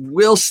focus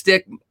will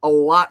stick a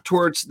lot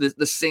towards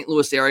the St.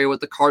 Louis area with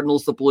the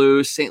Cardinals, the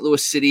Blues, St.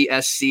 Louis City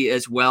SC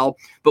as well.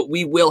 But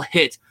we will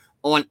hit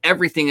on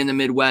everything in the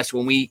Midwest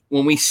when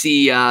we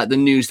see the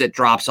news that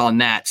drops on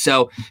that.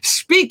 So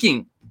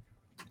speaking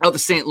of the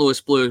St. Louis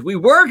Blues, we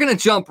were going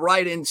to jump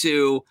right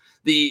into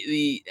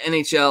the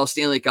NHL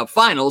Stanley Cup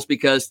Finals,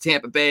 because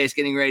Tampa Bay is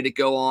getting ready to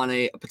go on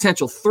a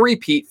potential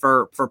three-peat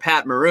for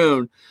Pat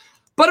Maroon.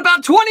 But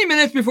about 20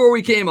 minutes before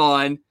we came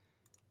on,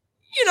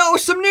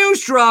 some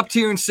news dropped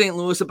here in St.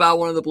 Louis about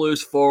one of the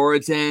Blues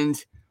forwards,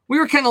 and we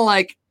were kind of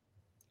like,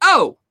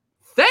 oh,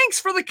 thanks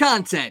for the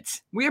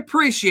content. We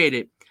appreciate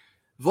it.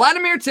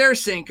 Vladimir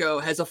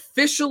Tarasenko has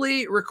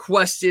officially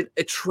requested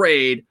a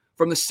trade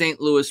from the St.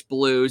 Louis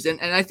Blues.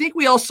 And I think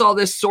we all saw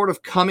this sort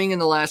of coming in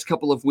the last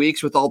couple of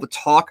weeks with all the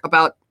talk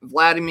about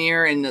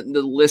Vladimir and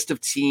the list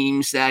of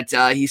teams that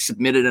he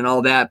submitted and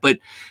all that. But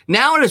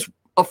now it is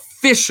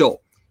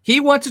official. He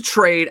wants to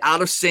trade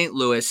out of St.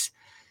 Louis,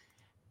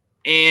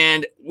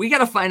 and we got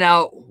to find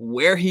out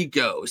where he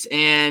goes.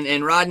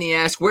 And Rodney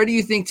asked, where do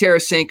you think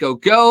Tarasenko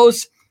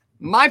goes?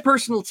 My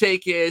personal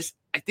take is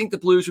I think the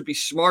Blues would be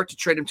smart to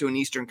trade him to an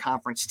Eastern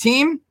Conference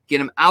team, get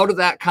him out of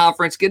that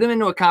conference, get him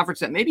into a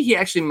conference that maybe he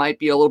actually might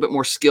be a little bit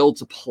more skilled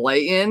to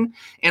play in.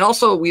 And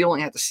also, we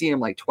only have to see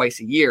him like twice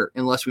a year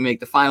unless we make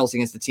the finals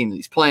against the team that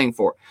he's playing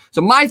for.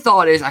 So my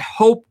thought is I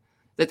hope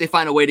that they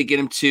find a way to get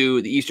him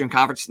to the Eastern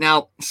Conference.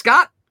 Now,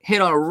 Scott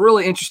hit on a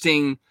really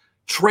interesting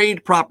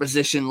trade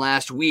proposition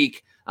last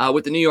week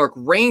with the New York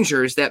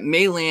Rangers that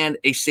may land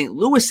a St.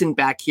 Louisan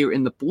back here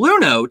in the Blue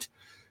Note.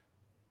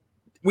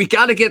 We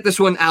got to get this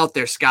one out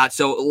there, Scott.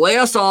 So lay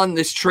us on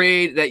this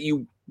trade that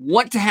you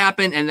want to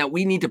happen and that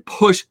we need to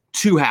push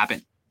to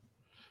happen.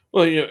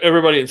 Well,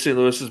 everybody in St.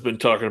 Louis has been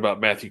talking about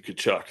Matthew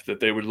Tkachuk, that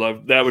they would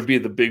love. That would be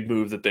the big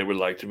move that they would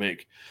like to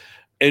make.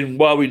 And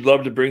while we'd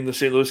love to bring the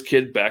St. Louis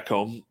kid back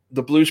home,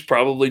 the Blues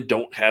probably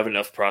don't have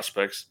enough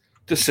prospects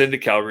to send to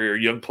Calgary or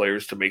young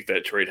players to make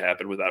that trade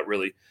happen without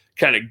really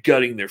kind of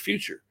gutting their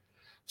future.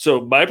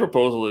 So my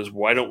proposal is,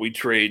 why don't we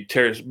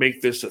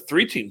make this a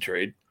 3-team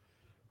trade?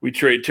 We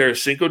trade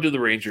Tarasenko to the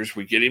Rangers.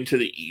 We get him to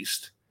the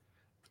East.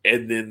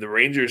 And then the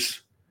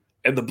Rangers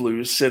and the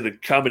Blues send a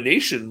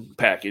combination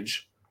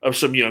package of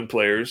some young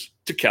players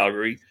to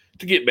Calgary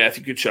to get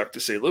Matthew Tkachuk to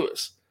St.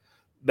 Louis.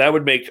 That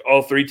would make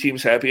all 3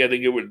 teams happy. I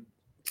think it would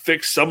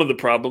fix some of the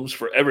problems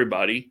for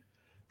everybody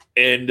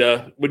and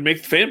would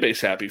make the fan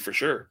base happy for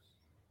sure.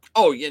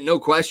 Oh, yeah, no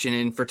question.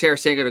 And for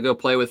Tarasenko to go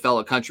play with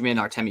fellow countryman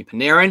Artemi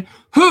Panarin,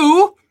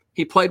 who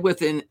he played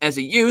with as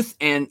a youth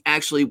and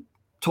actually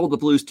told the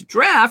Blues to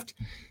draft,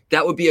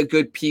 that would be a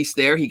good piece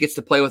there. He gets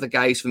to play with a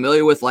guy he's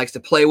familiar with, likes to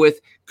play with,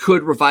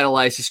 could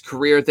revitalize his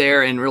career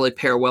there and really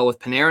pair well with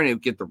Panarin. It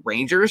would give the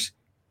Rangers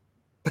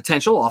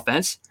potential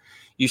offense.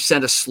 You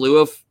send a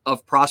slew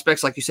of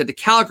prospects, like you said, to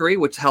Calgary,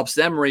 which helps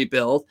them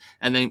rebuild.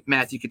 And then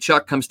Matthew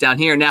Tkachuk comes down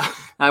here. Now,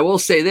 I will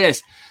say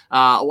this.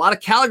 A lot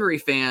of Calgary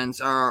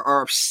fans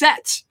are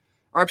upset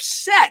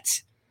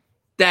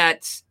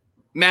that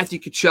Matthew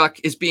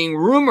Tkachuk is being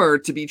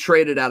rumored to be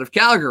traded out of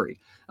Calgary.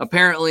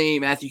 Apparently,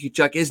 Matthew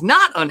Tkachuk is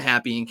not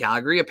unhappy in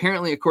Calgary.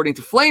 Apparently, according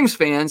to Flames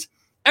fans,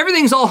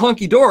 everything's all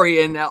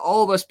hunky-dory, and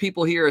all of us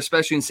people here,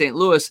 especially in St.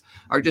 Louis,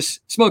 are just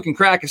smoking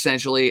crack,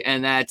 essentially,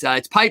 and that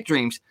it's pipe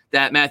dreams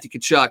that Matthew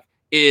Tkachuk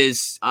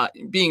is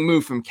being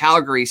moved from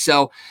Calgary.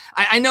 So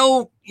I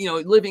know,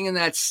 living in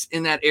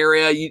that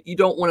area, you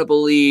don't want to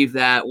believe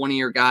that one of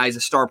your guys,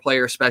 a star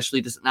player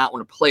especially, does not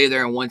want to play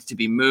there and wants to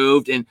be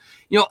moved. And,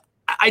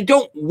 I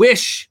don't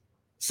wish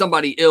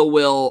somebody ill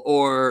will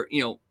or,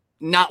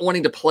 not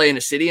wanting to play in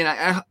a city.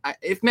 And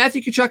if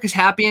Matthew Tkachuk is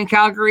happy in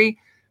Calgary,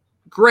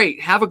 great.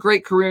 Have a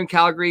great career in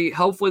Calgary.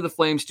 Hopefully the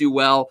Flames do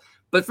well.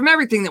 But from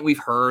everything that we've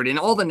heard and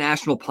all the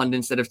national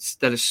pundits that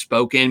have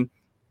spoken,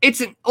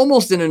 it's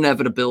almost an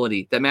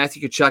inevitability that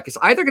Matthew Tkachuk is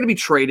either going to be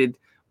traded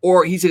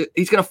or he's going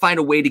to find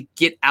a way to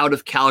get out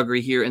of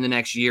Calgary here in the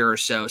next year or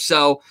so.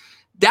 So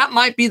that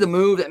might be the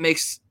move that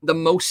makes the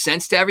most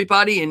sense to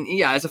everybody. And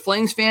yeah, as a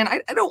Flames fan,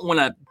 I don't want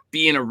to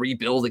be in a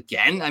rebuild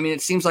again. I mean,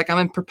 it seems like I'm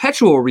in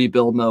perpetual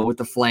rebuild mode with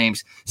the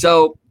Flames.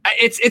 So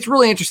it's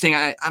really interesting.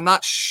 I'm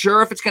not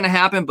sure if it's going to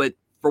happen, but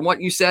from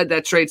what you said,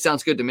 that trade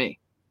sounds good to me.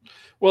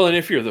 Well, and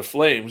if you're the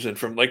Flames, and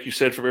from, like you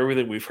said, from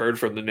everything we've heard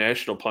from the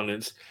national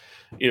pundits,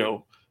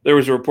 there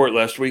was a report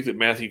last week that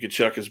Matthew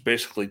Tkachuk has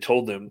basically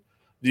told them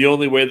the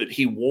only way that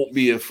he won't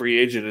be a free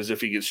agent is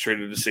if he gets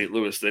traded to St.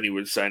 Louis, then he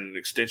would sign an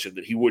extension,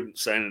 that he wouldn't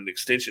sign an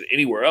extension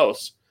anywhere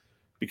else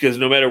because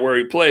no matter where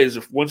he plays,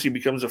 once he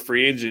becomes a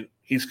free agent,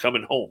 he's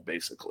coming home,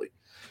 basically.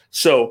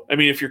 So, I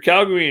mean, if you're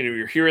Calgary and if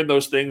you're hearing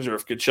those things, or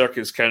if Tkachuk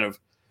has kind of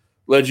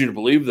led you to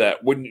believe that,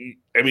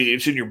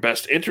 it's in your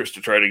best interest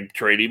to try to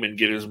trade him and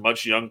get as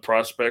much young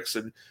prospects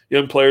and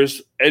young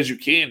players as you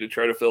can to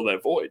try to fill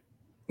that void.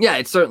 Yeah,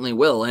 it certainly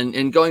will.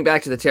 And going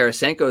back to the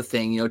Tarasenko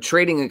thing,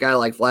 trading a guy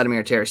like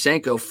Vladimir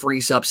Tarasenko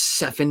frees up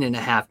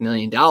 $7.5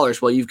 million.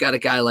 Well, you've got a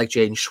guy like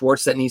Jaden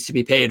Schwartz that needs to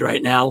be paid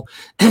right now.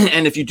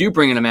 And if you do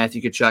bring in a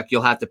Matthew Tkachuk,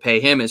 you'll have to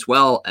pay him as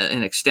well,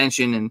 an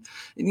extension. And,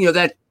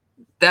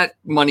 that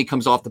money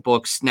comes off the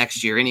books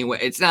next year anyway.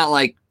 It's not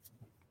like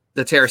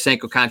the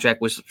Tarasenko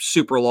contract was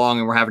super long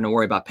and we're having to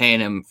worry about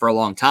paying him for a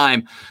long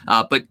time.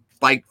 But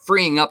by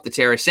freeing up the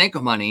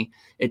Tarasenko money,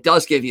 it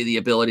does give you the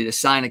ability to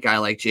sign a guy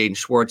like Jaden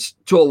Schwartz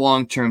to a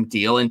long-term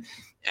deal. And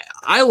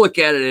I look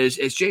at it as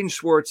Jaden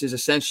Schwartz is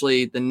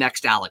essentially the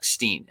next Alex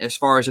Steen, as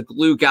far as a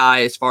glue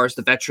guy, as far as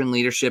the veteran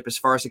leadership, as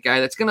far as a guy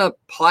that's going to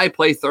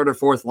play third or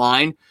fourth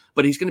line,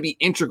 but he's going to be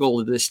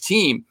integral to this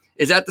team.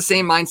 Is that the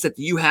same mindset that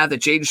you have,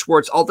 that Jaden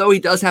Schwartz, although he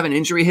does have an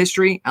injury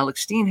history,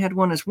 Alex Steen had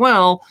one as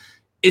well,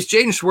 is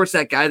Jaden Schwartz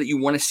that guy that you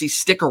want to see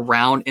stick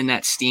around in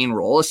that Steen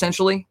role,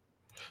 essentially?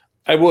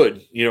 I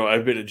would.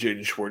 I've been a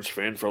Jaden Schwartz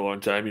fan for a long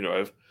time.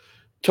 I've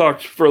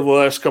talked for the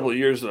last couple of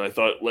years that I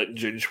thought letting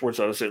Jaden Schwartz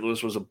out of St.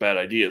 Louis was a bad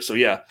idea. So,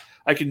 yeah,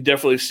 I can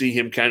definitely see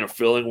him kind of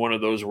filling one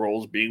of those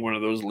roles, being one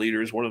of those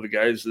leaders, one of the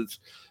guys that's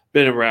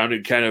been around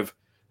and kind of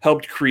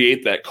helped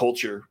create that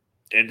culture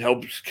and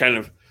helped kind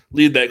of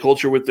lead that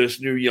culture with this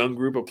new young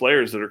group of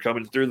players that are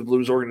coming through the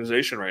Blues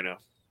organization right now.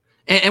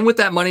 And with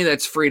that money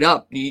that's freed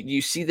up,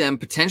 you see them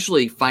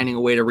potentially finding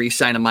a way to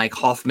re-sign a Mike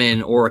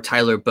Hoffman or a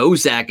Tyler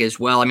Bozak as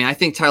well. I mean, I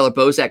think Tyler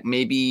Bozak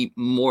may be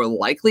more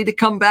likely to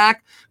come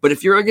back, but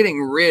if you're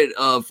getting rid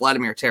of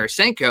Vladimir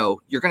Tarasenko,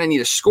 you're going to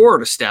need a scorer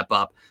to step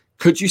up.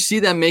 Could you see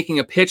them making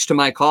a pitch to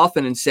Mike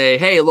Hoffman and say,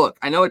 hey, look,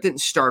 I know it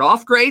didn't start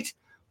off great,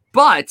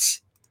 but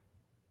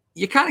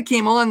you kind of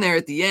came on there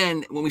at the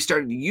end when we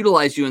started to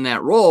utilize you in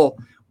that role.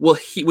 Would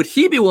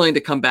he be willing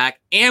to come back,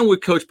 and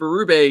would Coach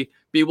Berube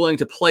be willing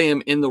to play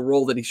him in the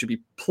role that he should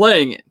be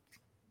playing in?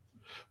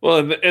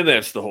 Well, and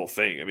that's the whole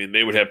thing. I mean,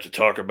 they would have to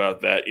talk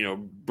about that. You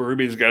know,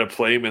 Berube's got to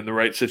play him in the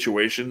right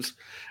situations.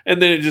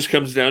 And then it just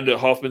comes down to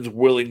Hoffman's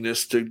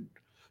willingness to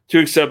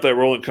accept that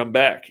role and come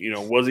back. You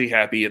know, was he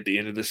happy at the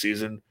end of the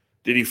season?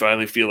 Did he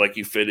finally feel like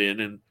he fit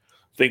in and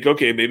think,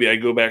 okay, maybe I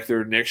go back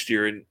there next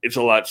year and it's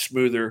a lot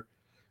smoother.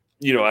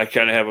 You know, I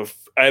kind of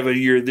have a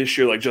year this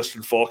year like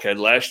Justin Falk had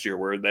last year,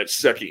 where in that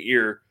second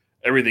year,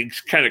 everything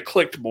kind of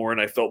clicked more and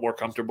I felt more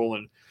comfortable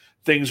and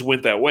things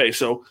went that way.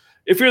 So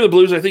if you're the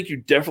Blues, I think you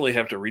definitely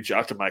have to reach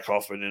out to Mike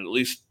Hoffman and at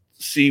least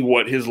see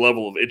what his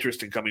level of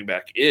interest in coming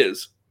back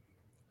is.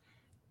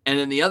 And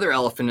then the other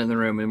elephant in the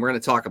room, and we're going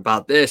to talk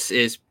about this,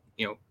 is,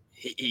 you know,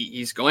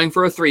 he's going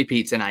for a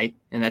three-peat tonight,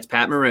 and that's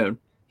Pat Maroon.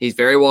 He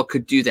very well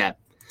could do that.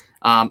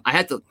 I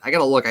got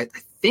to look. I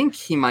think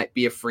he might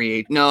be a free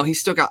agent. No,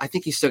 I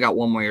think he's still got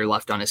one more year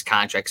left on his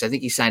contract, because I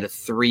think he signed a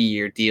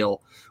 3-year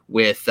deal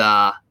with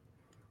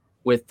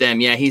them.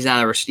 Yeah, he's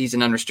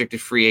an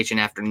unrestricted free agent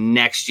after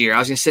next year. I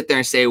was going to sit there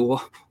and say,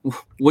 well,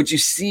 would you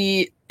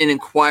see and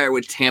inquire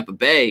with Tampa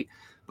Bay,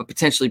 but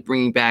potentially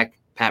bringing back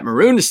Pat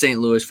Maroon to St.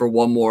 Louis for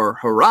one more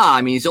hurrah?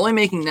 I mean, he's only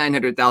making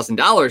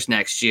 $900,000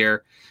 next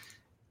year.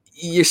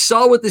 You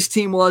saw what this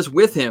team was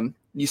with him.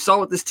 You saw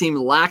what this team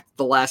lacked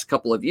the last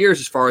couple of years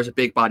as far as a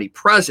big body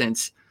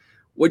presence.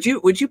 Would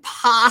you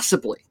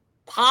possibly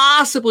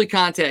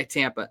contact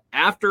Tampa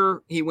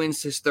after he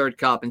wins his third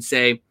cup and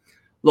say,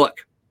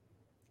 look,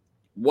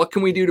 what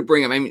can we do to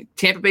bring him? I mean,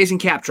 Tampa Bay's in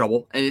cap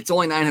trouble, and it's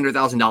only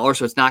 $900,000,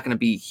 so it's not going to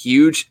be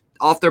huge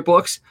off their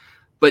books.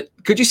 But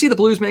could you see the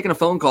Blues making a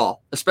phone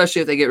call,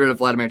 especially if they get rid of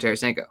Vladimir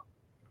Tarasenko?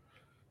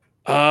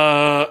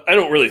 I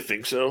don't really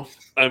think so.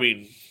 I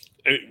mean,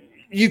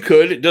 you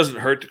could. It doesn't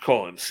hurt to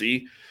call and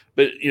see.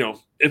 But, you know,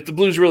 if the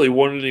Blues really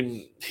wanted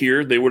him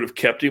here, they would have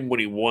kept him when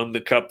he won the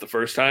cup the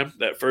first time,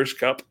 that first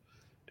cup,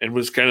 and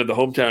was kind of the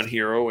hometown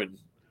hero and,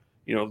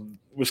 you know,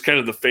 was kind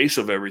of the face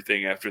of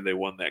everything after they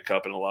won that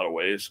cup in a lot of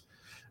ways.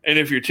 And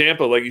if you're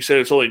Tampa, like you said,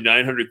 it's only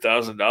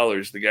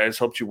 $900,000. The guy's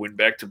helped you win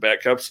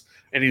back-to-back cups,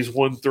 and he's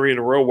won 3 in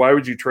a row. Why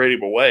would you trade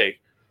him away?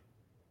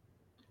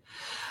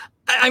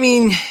 I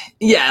mean,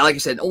 yeah, like I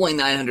said, only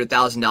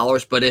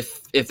 $900,000. But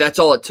if that's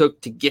all it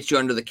took to get you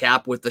under the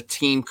cap with the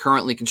team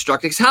currently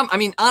constructed,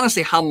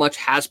 honestly, how much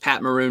has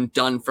Pat Maroon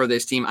done for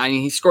this team? I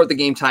mean, he scored the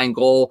game-tying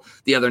goal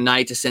the other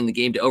night to send the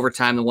game to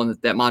overtime, the one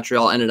that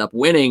Montreal ended up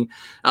winning.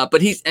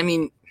 But he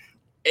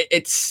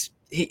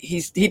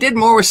did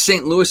more with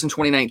St. Louis in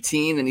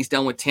 2019 than he's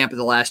done with Tampa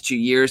the last 2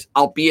 years,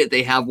 albeit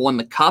they have won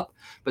the cup,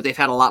 but they've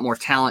had a lot more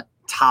talent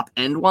top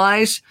end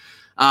wise.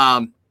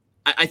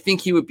 I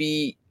think he would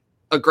be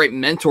a great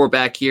mentor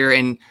back here.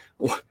 And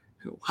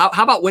how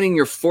about winning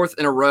your 4th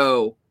in a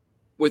row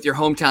with your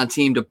hometown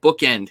team to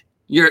bookend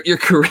your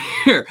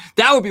career?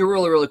 That would be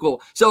really, really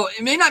cool. So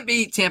it may not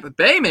be Tampa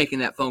Bay making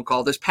that phone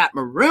call. There's Pat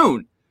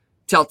Maroon.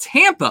 Tell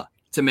Tampa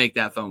to make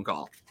that phone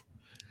call.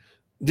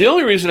 The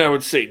only reason I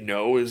would say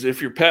no is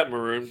if you're Pat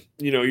Maroon,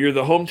 you know, you're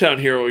the hometown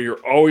hero.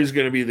 You're always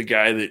going to be the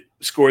guy that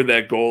scored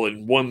that goal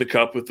and won the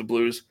cup with the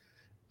Blues.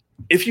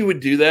 If you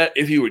would do that,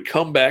 if you would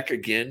come back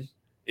again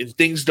and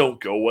things don't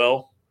go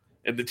well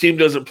and the team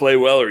doesn't play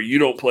well or you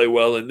don't play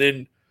well, and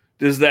then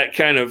does that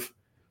kind of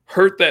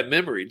hurt that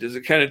memory? Does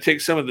it kind of take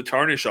some of the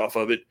tarnish off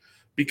of it?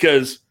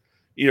 Because,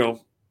 you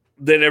know,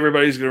 then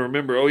everybody's going to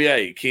remember, oh, yeah,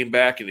 he came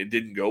back and it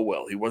didn't go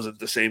well. He wasn't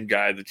the same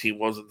guy. The team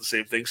wasn't the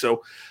same thing.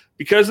 So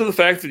because of the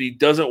fact that he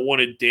doesn't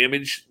want to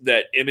damage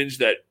that image,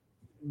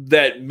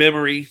 that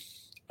memory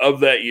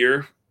of that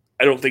year,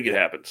 I don't think it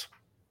happens.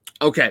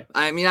 Okay.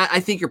 I mean, I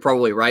think you're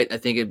probably right. I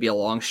think it'd be a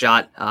long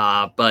shot,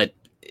 but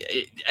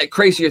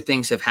crazier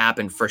things have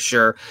happened for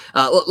sure.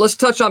 Let's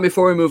touch on,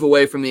 before we move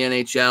away from the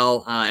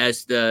NHL,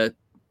 as the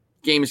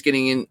game is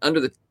getting in under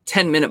the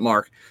 10-minute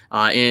mark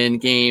in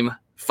Game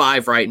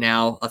 5 right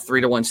now, a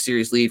 3-1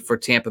 series lead for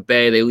Tampa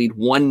Bay. They lead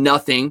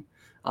 1-0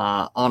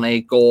 on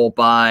a goal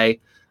by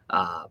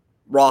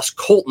Ross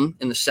Colton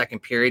in the second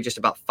period, just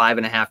about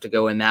 5.5 to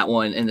go in that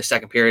one. In the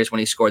second period is when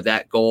he scored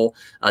that goal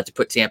to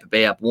put Tampa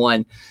Bay up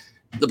 1.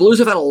 The Blues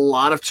have had a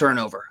lot of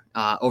turnover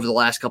over the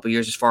last couple of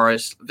years as far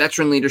as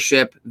veteran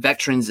leadership,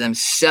 veterans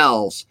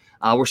themselves.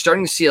 We're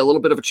starting to see a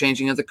little bit of a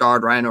changing of the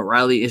guard. Ryan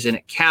O'Reilly is in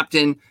at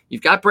captain.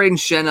 You've got Braden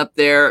Shen up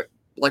there.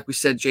 like we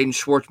said, Jaden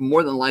Schwartz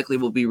more than likely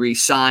will be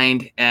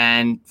re-signed,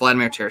 and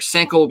Vladimir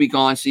Tarasenko will be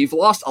gone. So you've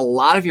lost a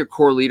lot of your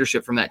core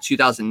leadership from that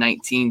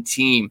 2019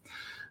 team.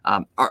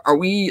 Are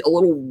we a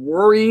little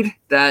worried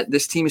that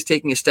this team is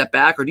taking a step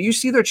back, or do you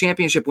see their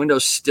championship window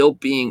still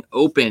being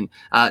open?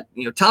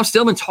 Tom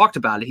Stillman talked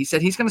about it. He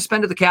said he's going to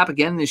spend at the cap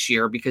again this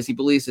year because he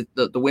believes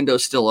that the window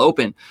is still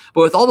open.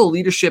 But with all the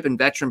leadership and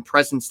veteran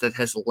presence that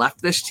has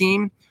left this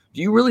team,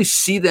 do you really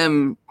see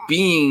them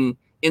being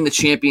in the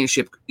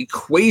championship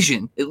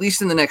equation, at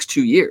least in the next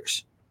 2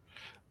 years?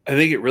 I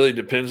think it really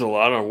depends a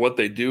lot on what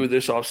they do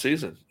this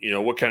offseason.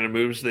 What kind of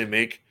moves they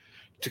make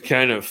to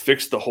kind of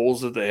fix the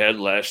holes that they had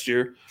last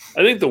year.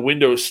 I think the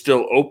window is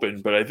still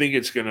open, but I think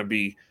it's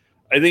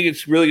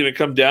really going to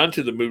come down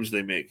to the moves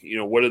they make.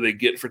 What do they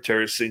get for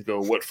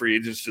Tarasenko? What free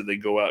agents do they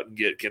go out and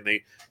get? Can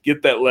they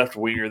get that left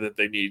winger that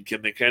they need?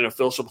 Can they kind of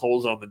fill some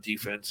holes on the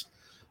defense?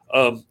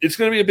 It's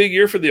going to be a big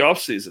year for the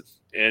offseason.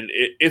 And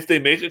if they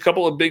make a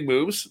couple of big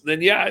moves,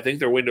 then yeah, I think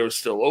their window is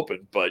still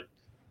open. But,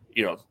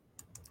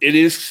 it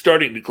is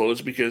starting to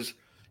close because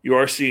you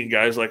are seeing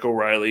guys like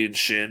O'Reilly and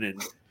Shin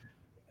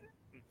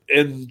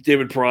and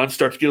David Perron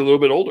start to get a little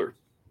bit older.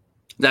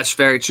 That's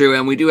very true.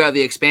 And we do have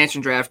the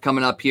expansion draft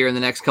coming up here in the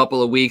next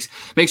couple of weeks.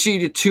 Make sure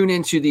you tune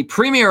into the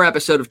premiere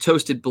episode of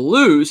Toasted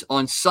Blues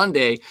on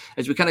Sunday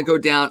as we kind of go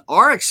down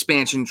our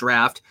expansion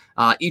draft.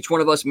 Each one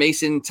of us,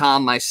 Mason,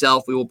 Tom,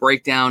 myself, we will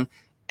break down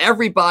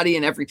everybody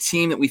and every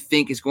team that we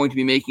think is going to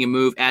be making a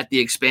move at the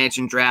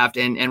expansion draft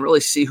and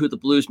really see who the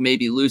Blues may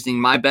be losing.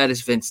 My bet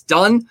is Vince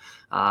Dunn.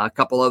 A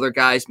couple other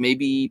guys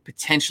maybe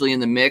potentially in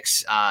the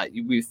mix.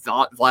 We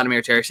thought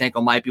Vladimir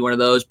Tarasenko might be one of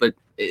those, but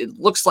it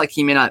looks like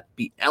he may not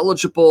be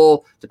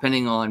eligible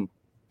depending on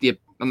the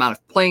amount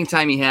of playing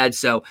time he had.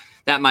 So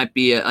that might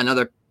be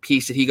another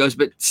piece that he goes.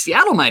 But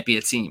Seattle might be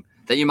a team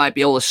that you might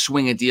be able to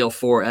swing a deal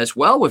for as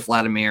well with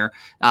Vladimir.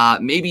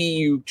 Maybe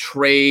you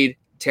trade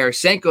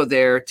Tarasenko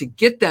there to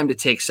get them to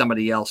take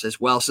somebody else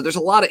as well. So there's a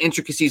lot of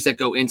intricacies that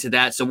go into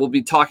that. So we'll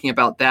be talking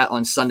about that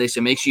on Sunday.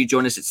 So make sure you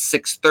join us at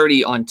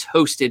 6:30 on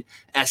Toasted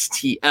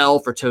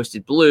STL for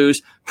Toasted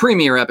Blues,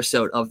 premiere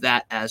episode of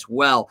that as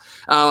well.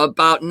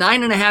 About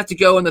 9.5 to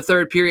go in the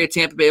third period.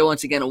 Tampa Bay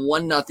once again a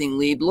 1-0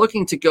 lead,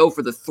 looking to go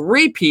for the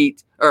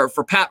three-peat or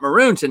for Pat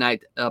Maroon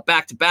tonight,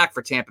 back-to-back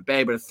for Tampa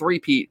Bay, but a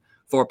three-peat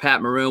for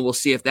Pat Maroon. We'll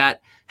see if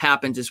that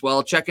happens as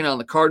well. Checking on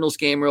the Cardinals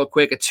game real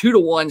quick, a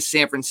 2-1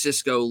 San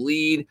Francisco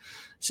lead.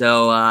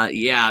 So,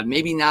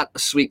 maybe not a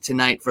sweep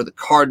tonight for the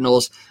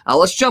Cardinals.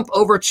 Let's jump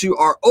over to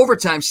our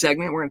overtime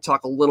segment. We're going to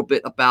talk a little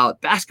bit about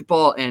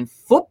basketball and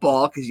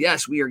football because,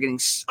 yes, we are getting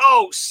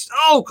so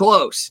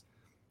close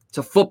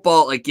to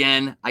football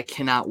again. I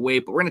cannot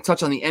wait. But we're going to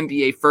touch on the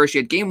NBA first.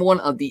 You had game one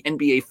of the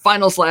NBA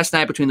Finals last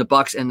night between the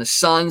Bucks and the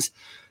Suns.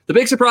 The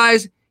big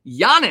surprise,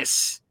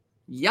 Giannis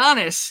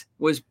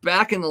was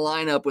back in the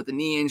lineup with a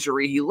knee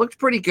injury. He looked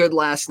pretty good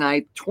last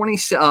night.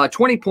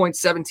 20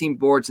 points, 17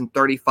 boards in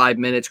 35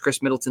 minutes.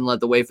 Chris Middleton led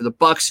the way for the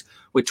Bucks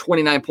with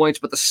 29 points,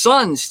 but the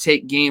Suns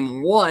take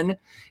game one.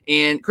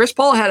 And Chris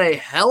Paul had a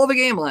hell of a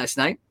game last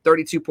night.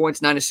 32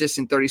 points, 9 assists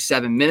in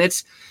 37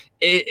 minutes.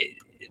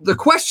 The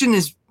question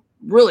is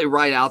really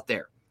right out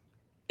there.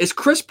 Is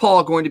Chris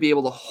Paul going to be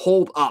able to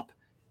hold up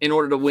in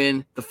order to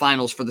win the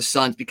finals for the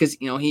Suns? Because,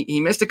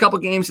 he missed a couple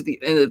games at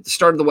the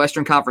start of the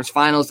Western Conference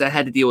Finals that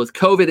had to deal with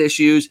COVID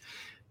issues.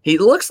 He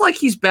looks like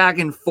he's back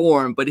in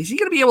form, but is he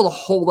going to be able to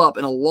hold up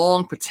in a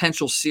long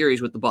potential series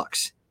with the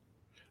Bucks?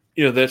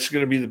 That's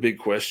going to be the big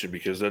question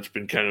because that's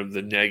been kind of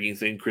the nagging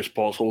thing. Chris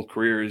Paul's whole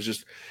career is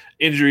just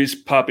injuries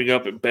popping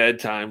up at bad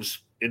times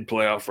in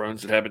playoff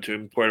runs. It happened to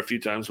him quite a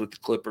few times with the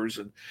Clippers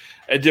and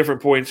at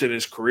different points in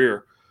his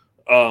career.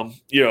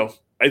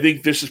 I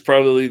think this is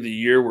probably the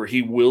year where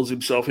he wills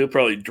himself. He'll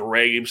probably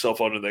drag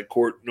himself onto that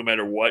court no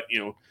matter what.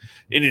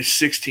 In his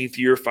 16th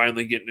year,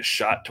 finally getting a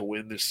shot to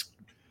win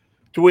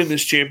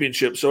this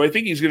championship. So I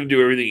think he's going to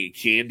do everything he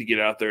can to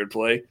get out there and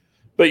play.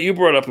 But you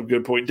brought up a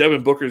good point.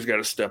 Devin Booker's got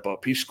to step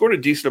up. He scored a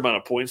decent amount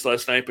of points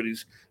last night, but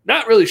he's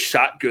not really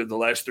shot good the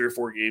last 3 or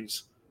 4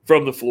 games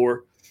from the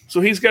floor. So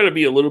he's got to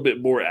be a little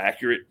bit more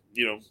accurate.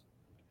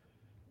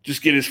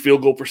 Just get his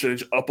field goal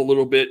percentage up a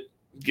little bit.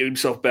 Get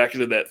himself back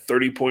into that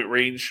 30-point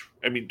range.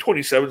 I mean,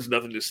 27 is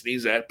nothing to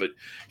sneeze at, but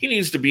he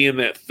needs to be in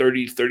that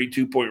 30,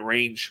 32-point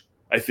range,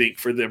 I think,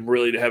 for them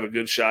really to have a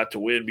good shot to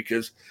win.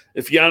 Because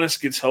if Giannis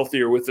gets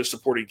healthier with the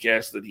supporting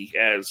cast that he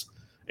has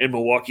in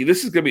Milwaukee,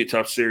 this is going to be a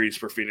tough series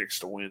for Phoenix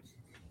to win.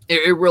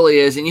 It really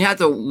is. And you have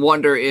to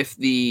wonder if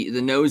the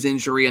nose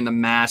injury and the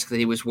mask that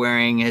he was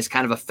wearing has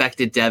kind of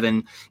affected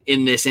Devin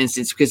in this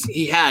instance, because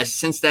he has,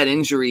 since that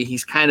injury,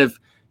 he's kind of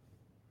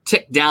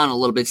ticked down a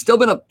little bit. Still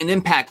been an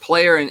impact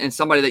player and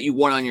somebody that you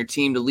want on your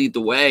team to lead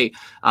the way.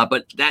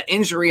 But that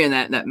injury and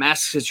that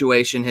mask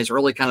situation has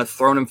really kind of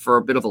thrown him for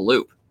a bit of a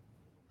loop.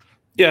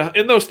 Yeah,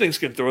 and those things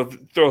can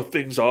throw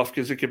things off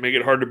because it can make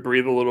it hard to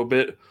breathe a little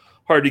bit,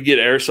 hard to get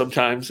air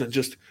sometimes, and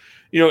just,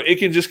 it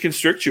can just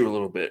constrict you a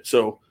little bit.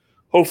 So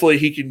hopefully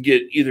he can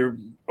get either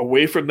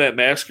away from that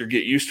mask or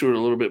get used to it a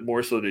little bit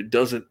more so that it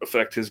doesn't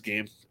affect his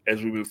game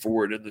as we move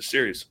forward in the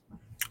series.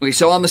 Okay,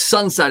 so on the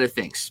Sun side of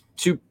things,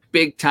 two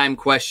big time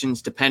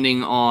questions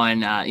depending on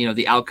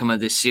the outcome of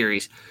this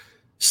series.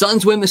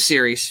 Suns win the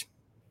series.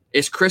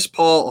 Is Chris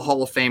Paul a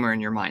Hall of Famer in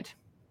your mind?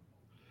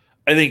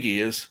 I think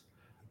he is.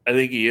 I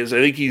think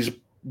he's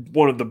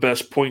one of the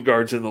best point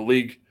guards in the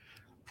league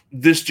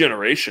this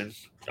generation.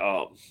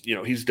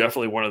 He's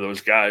definitely one of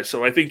those guys.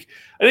 So I think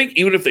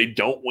even if they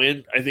don't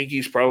win, I think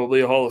he's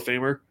probably a Hall of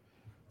Famer.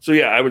 So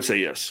yeah, I would say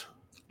yes.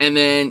 And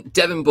then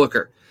Devin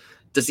Booker,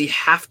 does he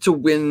have to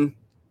win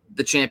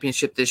the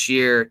championship this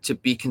year to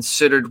be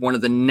considered one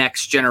of the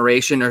next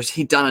generation, or has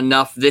he done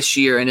enough this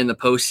year and in the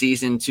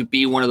postseason to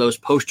be one of those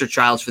poster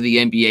childs for the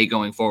NBA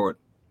going forward?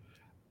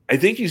 I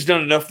think he's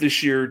done enough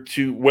this year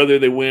to, whether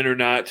they win or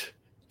not,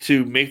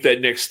 to make that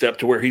next step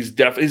to where his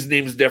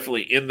name is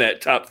definitely in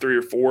that top 3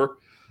 or 4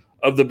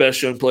 of the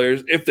best young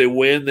players. If they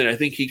win, then I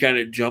think he kind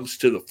of jumps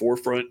to the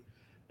forefront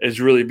as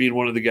really being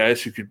one of the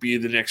guys who could be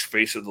the next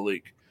face of the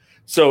league.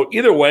 So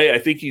either way, I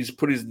think he's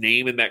put his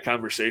name in that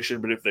conversation,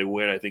 but if they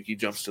win, I think he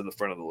jumps to the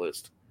front of the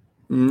list.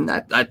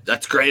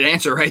 That's a great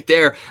answer right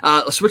there.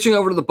 Switching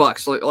over to the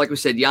Bucks, like we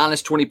said,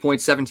 Giannis 20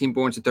 points, 17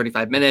 points in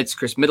 35 minutes.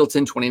 Chris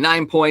Middleton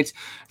 29 points.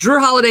 Drew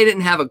Holiday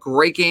didn't have a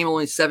great game,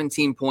 only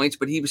 17 points,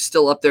 but he was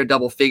still up there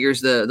double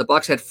figures. The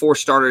Bucks had 4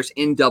 starters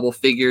in double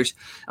figures.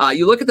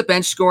 You look at the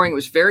bench scoring; it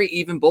was very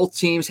even. Both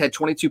teams had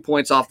 22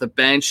 points off the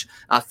bench.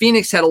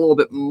 Phoenix had a little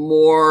bit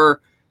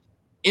more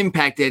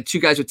impact. They had 2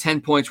 guys with 10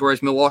 points,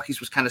 whereas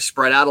Milwaukee's was kind of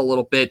spread out a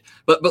little bit.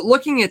 But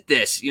looking at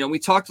this, we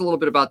talked a little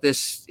bit about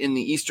this in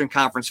the Eastern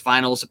Conference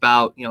Finals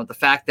about, the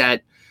fact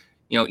that,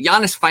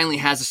 Giannis finally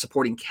has a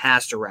supporting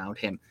cast around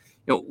him.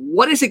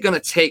 What is it going to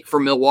take for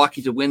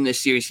Milwaukee to win this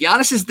series?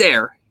 Giannis is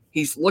there.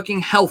 He's looking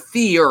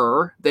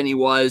healthier than he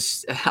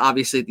was,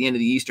 obviously, at the end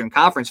of the Eastern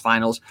Conference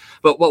Finals.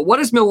 But what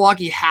does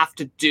Milwaukee have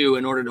to do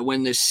in order to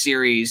win this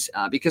series?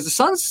 Because the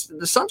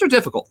Suns are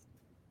difficult.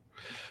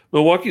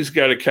 Milwaukee's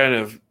got to kind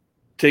of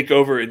take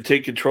over and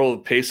take control of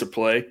the pace of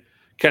play,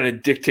 kind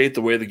of dictate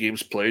the way the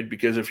game's played.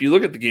 Because if you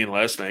look at the game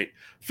last night,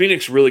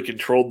 Phoenix really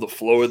controlled the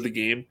flow of the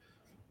game.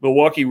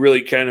 Milwaukee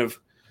really kind of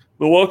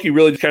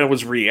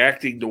was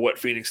reacting to what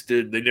Phoenix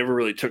did. They never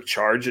really took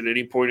charge at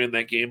any point in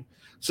that game.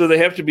 So they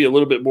have to be a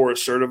little bit more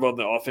assertive on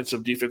the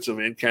offensive, defensive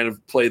end, kind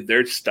of play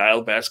their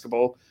style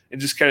basketball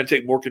and just kind of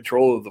take more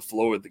control of the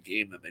flow of the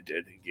game than they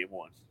did in game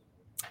 1.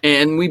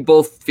 And we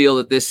both feel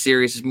that this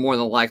series is more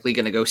than likely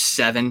going to go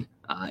 7.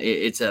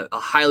 It's a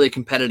highly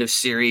competitive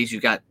series.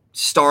 You've got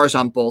stars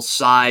on both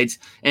sides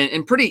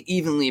and pretty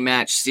evenly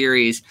matched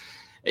series.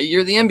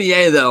 You're the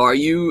NBA, though. Are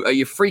you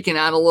freaking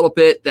out a little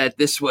bit that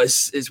this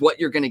is what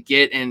you're going to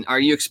get? And are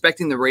you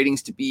expecting the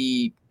ratings to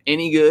be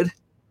any good?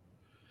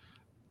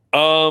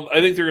 I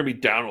think they're going to be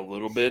down a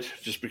little bit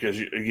just because,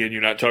 you're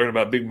not talking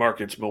about big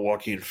markets,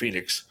 Milwaukee and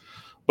Phoenix.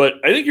 But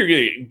I think you're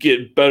going to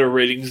get better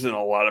ratings than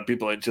a lot of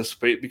people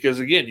anticipate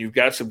because, again, you've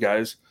got some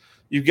guys.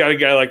 You've got a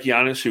guy like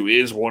Giannis who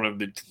is one of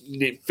the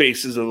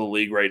faces of the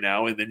league right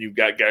now, and then you've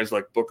got guys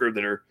like Booker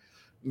that are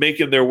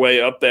making their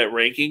way up that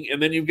ranking,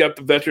 and then you've got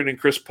the veteran and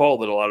Chris Paul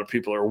that a lot of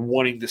people are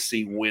wanting to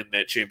see win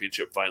that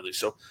championship finally.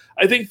 So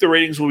I think the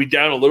ratings will be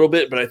down a little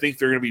bit, but I think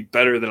they're going to be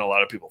better than a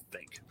lot of people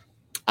think.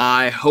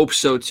 I hope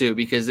so too,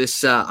 because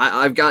this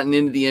I've gotten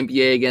into the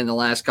NBA again the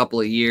last couple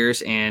of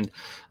years, and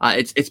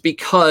it's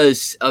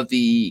because of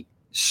the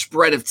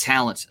spread of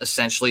talent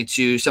essentially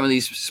to some of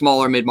these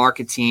smaller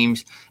mid-market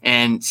teams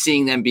and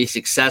seeing them be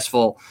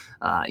successful.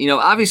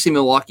 Obviously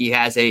Milwaukee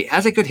has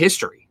a good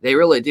history. They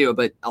really do,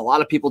 but a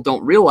lot of people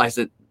don't realize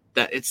that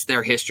it's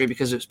their history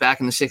because it was back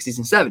in the 60s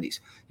and 70s.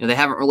 They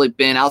haven't really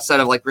been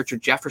outside of like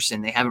Richard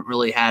Jefferson. They haven't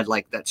really had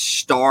like that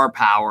star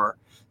power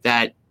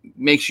that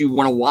makes you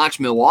want to watch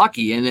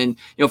Milwaukee. And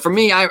then, for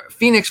me,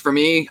 Phoenix,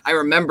 I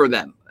remember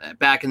them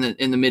back in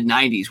the mid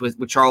 90s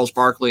with Charles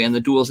Barkley and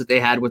the duels that they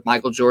had with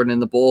Michael Jordan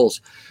and the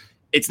Bulls.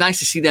 It's nice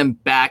to see them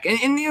back. And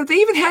they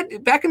even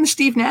had back in the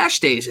Steve Nash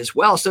days as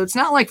well. So it's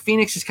not like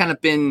Phoenix has kind of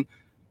been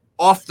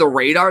off the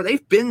radar.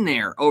 They've been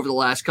there over the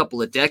last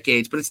couple of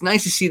decades, but it's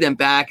nice to see them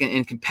back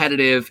and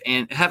competitive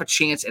and have a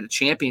chance at a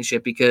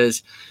championship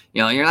because,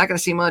 you're not going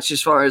to see much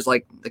as far as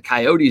like the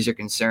Coyotes are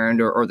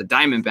concerned or the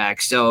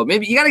Diamondbacks. So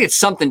maybe you got to get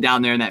something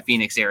down there in that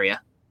Phoenix area.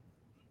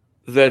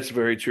 That's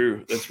very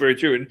true.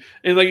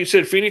 And like you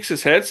said, Phoenix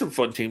has had some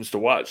fun teams to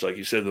watch. Like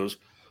you said, those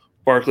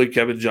Barkley,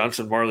 Kevin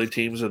Johnson, Marley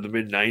teams of the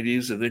mid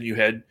 90s. And then you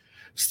had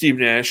Steve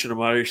Nash and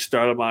Amari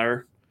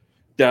Stoudemire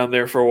down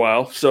there for a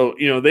while. So,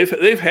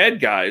 they've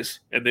had guys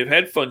and they've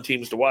had fun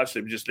teams to watch.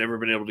 They've just never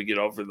been able to get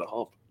over the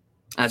hump.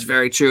 That's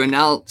very true. And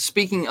now,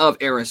 speaking of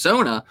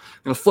Arizona,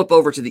 I'm going to flip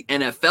over to the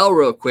NFL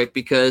real quick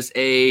because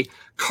a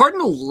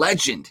Cardinal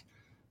legend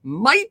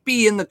might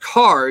be in the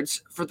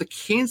cards for the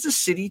Kansas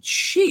City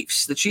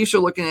Chiefs. The Chiefs are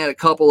looking at a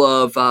couple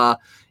of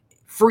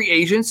free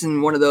agents,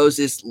 and one of those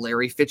is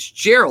Larry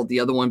Fitzgerald, the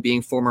other one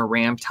being former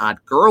Ram Todd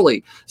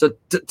Gurley. So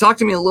talk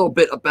to me a little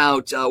bit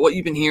about what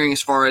you've been hearing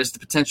as far as the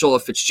potential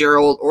of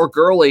Fitzgerald or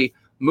Gurley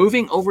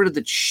moving over to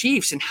the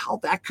Chiefs and how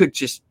that could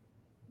just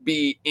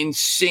be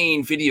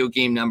insane video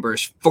game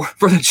numbers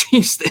for the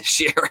Chiefs this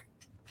year.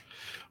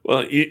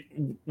 Well,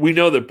 we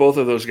know that both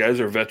of those guys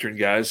are veteran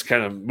guys,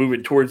 kind of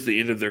moving towards the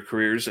end of their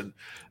careers, and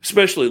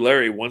especially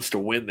Larry wants to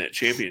win that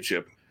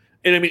championship.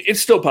 And I mean,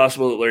 it's still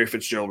possible that Larry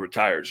Fitzgerald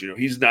retires.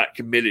 He's not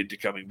committed to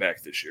coming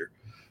back this year,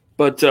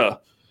 but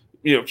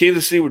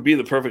Kansas City would be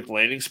the perfect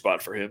landing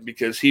spot for him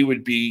because he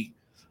would be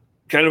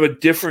kind of a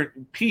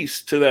different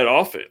piece to that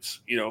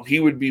offense. He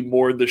would be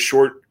more the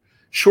short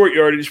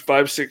yardage,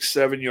 5, 6,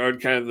 7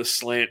 yard, kind of the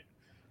slant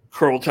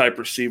curl type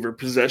receiver,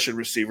 possession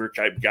receiver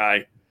type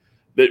guy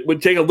that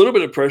would take a little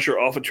bit of pressure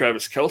off of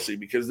Travis Kelce,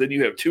 because then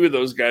you have two of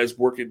those guys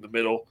working the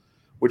middle,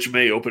 which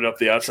may open up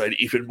the outside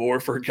even more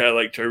for a guy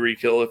like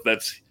Tyreek Hill, if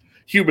that's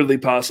humanly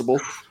possible.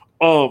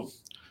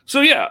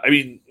 So yeah, I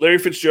mean, Larry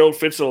Fitzgerald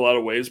fits in a lot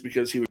of ways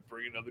because he would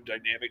bring another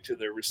dynamic to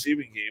their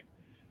receiving game.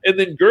 And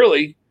then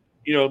Gurley,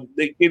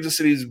 Kansas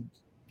City's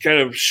kind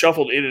of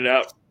shuffled in and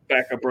out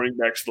backup running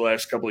backs the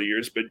last couple of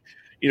years, but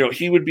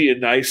he would be a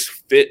nice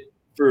fit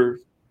to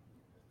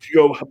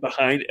go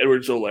behind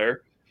Edwards-Helaire,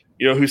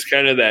 who's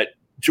kind of that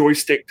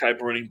joystick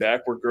type running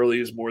back, where Gurley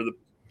is more the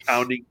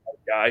pounding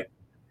guy.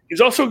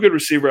 He's also a good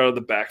receiver out of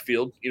the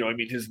backfield.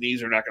 His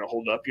knees are not going to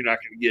hold up. You're not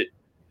going to get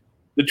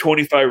the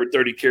 25 or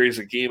 30 carries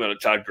a game out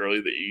of Todd Gurley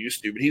that you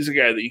used to, but he's a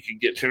guy that you can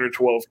get 10 or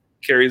 12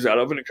 carries out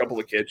of and a couple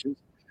of catches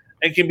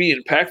and can be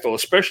impactful,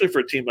 especially for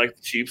a team like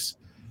the Chiefs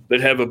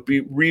that have a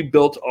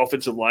rebuilt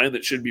offensive line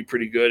that should be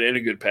pretty good and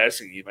a good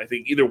passing game. I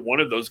think either one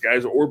of those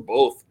guys or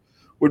both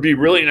would be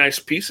really nice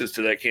pieces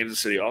to that Kansas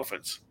City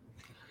offense.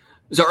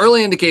 So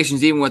early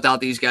indications, even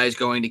without these guys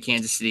going to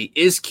Kansas City,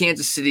 is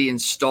Kansas City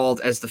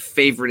installed as the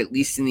favorite, at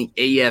least in the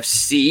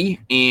AFC?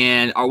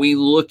 And are we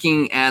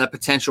looking at a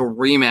potential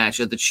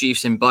rematch of the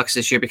Chiefs and Bucs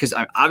this year? Because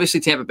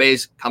obviously Tampa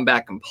Bay's come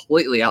back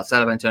completely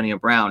outside of Antonio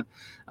Brown.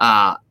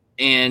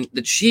 And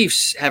the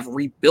Chiefs have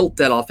rebuilt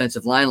that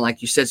offensive line,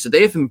 like you said. So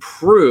they have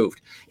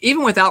improved,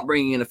 even without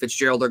bringing in a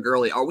Fitzgerald or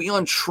Gurley. Are we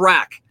on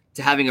track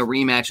to having a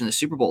rematch in the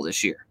Super Bowl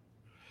this year?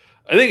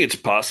 I think it's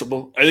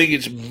possible. I think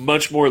it's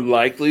much more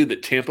likely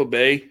that Tampa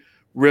Bay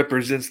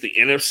represents the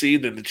NFC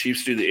than the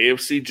Chiefs do the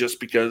AFC, just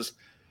because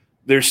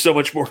there's so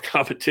much more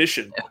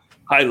competition,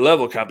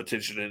 high-level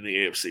competition in the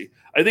AFC.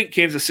 I think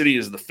Kansas City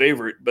is the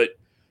favorite, but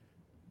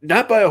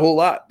not by a whole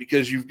lot,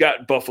 because you've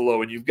got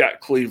Buffalo and you've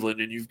got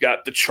Cleveland and you've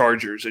got the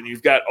Chargers and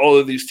you've got all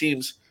of these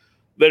teams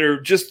that are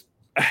just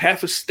a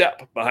half a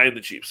step behind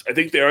the Chiefs. I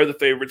think they are the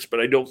favorites, but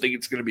I don't think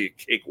it's going to be a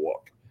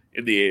cakewalk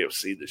in the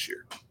AFC this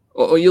year.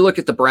 Well, you look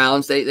at the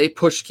Browns, they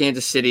pushed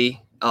Kansas City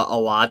a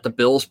lot. The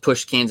Bills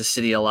pushed Kansas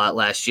City a lot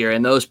last year,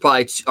 and those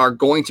probably are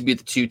going to be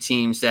the two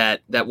teams that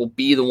will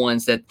be the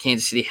ones that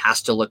Kansas City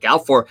has to look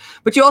out for.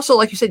 But you also,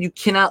 like you said, you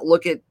cannot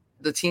look at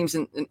the teams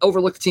and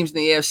overlook the teams in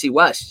the AFC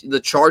West. The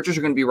Chargers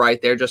are going to be right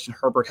there. Justin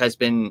Herbert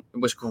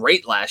was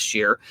great last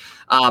year.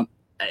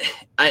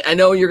 I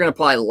know you're going to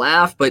probably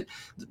laugh, but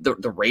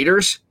the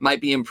Raiders might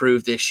be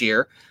improved this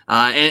year.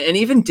 And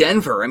even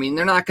Denver. I mean,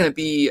 they're not going to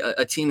be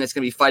a team that's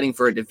going to be fighting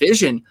for a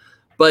division,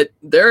 but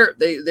they're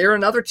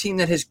another team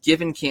that has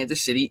given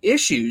Kansas City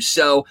issues.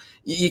 So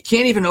you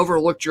can't even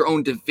overlook your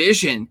own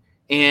division,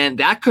 and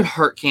that could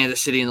hurt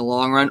Kansas City in the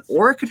long run,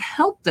 or it could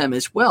help them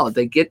as well.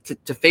 They get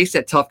to face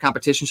that tough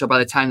competition, so by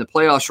the time the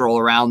playoffs roll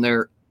around,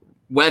 they're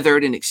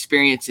weathered and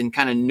experienced and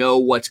kind of know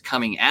what's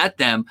coming at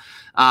them.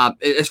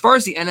 As far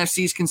as the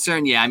NFC is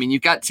concerned, yeah, I mean,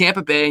 you've got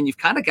Tampa Bay and you've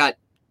kind of got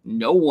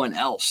no one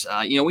else.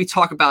 We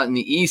talk about in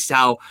the East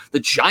how the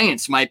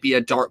Giants might be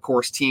a dark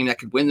horse team that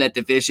could win that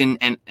division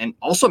and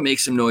also make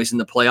some noise in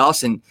the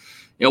playoffs. And,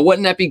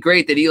 wouldn't that be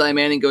great that Eli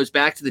Manning goes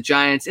back to the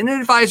Giants in an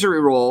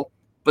advisory role,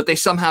 but they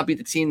somehow be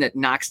the team that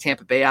knocks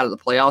Tampa Bay out of the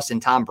playoffs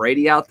and Tom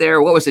Brady out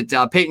there? What was it?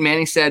 Peyton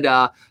Manning said,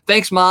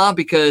 thanks, Ma,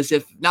 because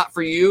if not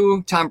for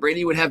you, Tom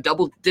Brady would have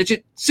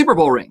double-digit Super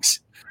Bowl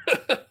rings.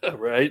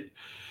 Right.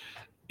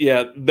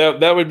 Yeah,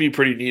 that would be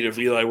pretty neat if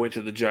Eli went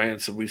to the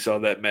Giants and we saw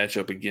that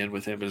matchup again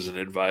with him as an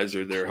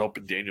advisor there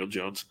helping Daniel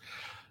Jones.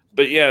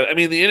 But, yeah, I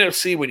mean, the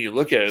NFC, when you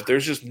look at it,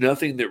 there's just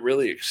nothing that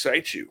really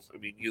excites you. I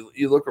mean,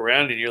 you look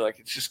around and you're like,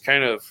 it's just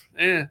kind of,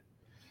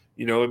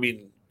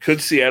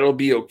 could Seattle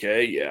be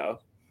okay? Yeah.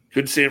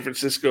 Could San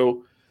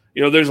Francisco,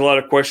 there's a lot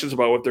of questions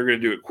about what they're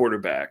going to do at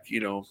quarterback.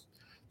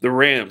 The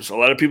Rams, a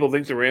lot of people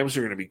think the Rams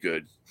are going to be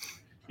good.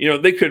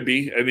 They could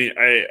be. I mean,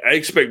 I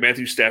expect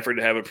Matthew Stafford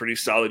to have a pretty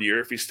solid year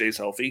if he stays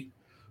healthy.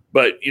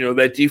 But,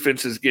 that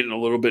defense is getting a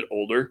little bit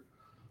older.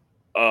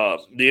 The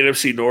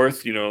NFC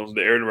North, the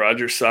Aaron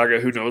Rodgers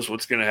saga, who knows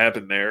what's going to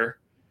happen there.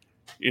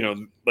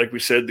 Like we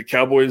said, the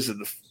Cowboys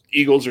and the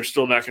Eagles are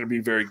still not going to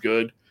be very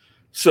good.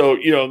 So,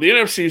 the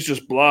NFC is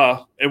just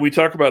blah. And we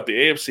talk about the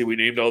AFC. We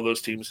named all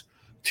those teams.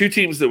 Two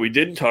teams that we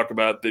didn't talk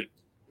about that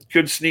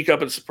could sneak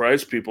up and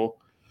surprise people.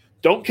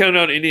 Don't count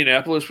out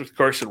Indianapolis with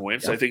Carson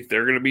Wentz. Yep. I think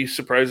they're going to be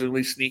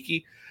surprisingly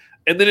sneaky.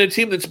 And then a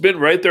team that's been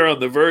right there on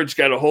the verge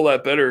got a whole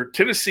lot better.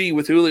 Tennessee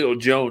with Julio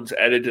Jones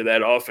added to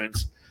that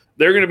offense.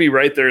 They're going to be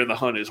right there in the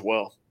hunt as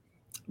well.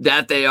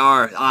 That they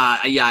are.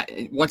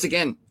 Once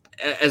again,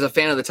 as a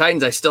fan of the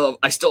Titans, I still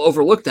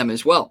overlook them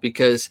as well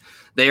because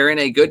they are in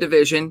a good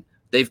division.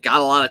 they've got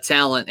a lot of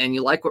talent, and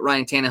you like what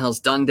Ryan Tannehill's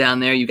done down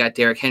there. You got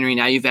Derrick Henry.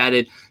 Now you've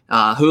added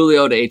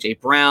Julio to A.J.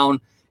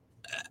 Brown.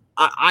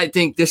 I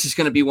think this is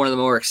going to be one of the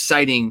more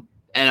exciting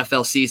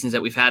NFL seasons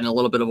that we've had in a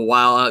little bit of a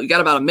while. We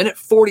got about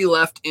 1:40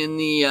 left in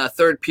the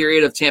third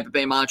period of Tampa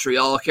Bay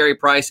Montreal. Carey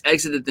Price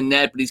exited the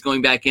net, but he's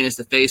going back in as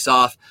the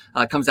face-off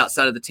comes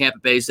outside of the Tampa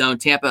Bay zone.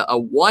 Tampa a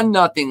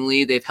 1-0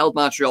 lead. They've held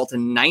Montreal to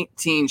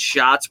 19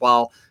 shots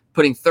while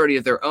putting 30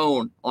 of their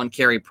own on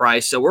Carey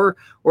Price. So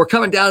we're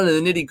coming down to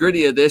the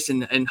nitty-gritty of this,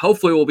 and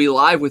hopefully we'll be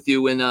live with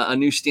you when a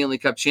new Stanley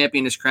Cup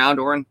champion is crowned,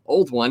 or an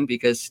old one,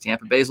 because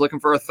Tampa Bay is looking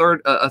for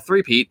a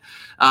three-peat.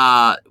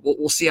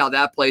 We'll see how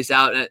that plays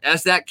out. And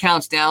as that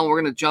counts down,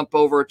 we're going to jump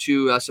over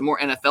to some more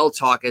NFL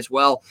talk as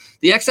well.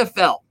 The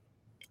XFL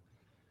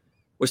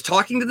was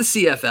talking to the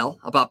CFL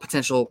about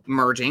potential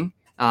merging.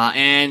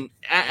 And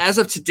as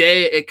of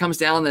today, it comes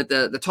down that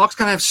the talks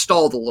kind of have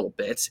stalled a little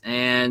bit,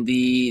 and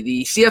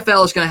the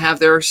CFL is going to have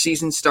their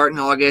season start in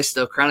August.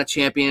 They'll crown a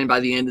champion by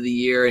the end of the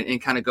year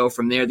and kind of go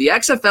from there. The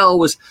XFL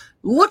was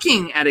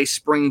looking at a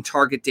spring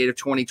target date of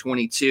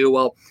 2022.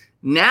 Well,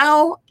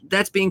 now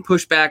that's being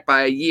pushed back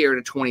by a year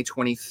to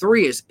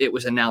 2023, as it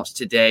was announced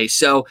today.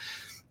 So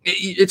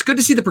it's good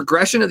to see the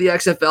progression of the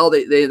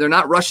XFL. They're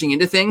not rushing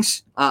into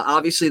things.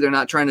 Obviously, they're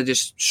not trying to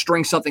just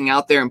string something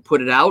out there and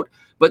put it out,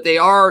 but they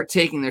are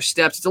taking their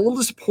steps. It's a little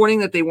disappointing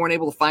that they weren't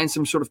able to find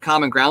some sort of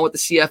common ground with the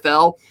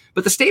CFL,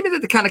 but the statement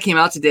that kind of came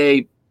out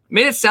today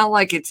made it sound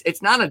like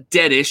it's not a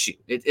dead issue.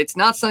 It's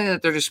not something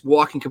that they're just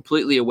walking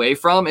completely away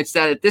from. It's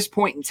that at this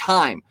point in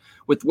time,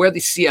 with where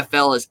the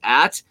CFL is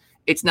at,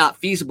 it's not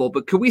feasible.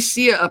 But could we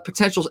see a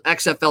potential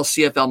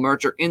XFL-CFL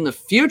merger in the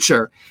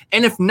future?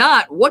 And if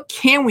not, what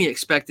can we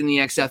expect in the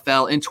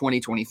XFL in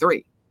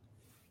 2023?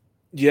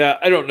 Yeah,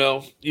 I don't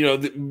know.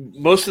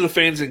 Most of the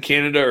fans in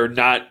Canada are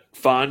not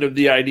fond of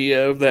the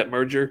idea of that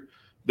merger.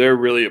 They're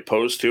really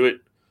opposed to it.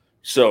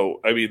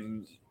 So, I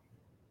mean,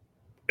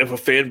 if a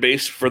fan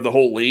base for the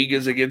whole league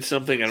is against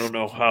something, I don't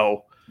know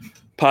how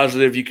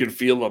positive you can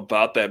feel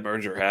about that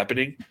merger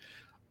happening.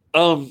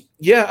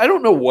 Yeah, I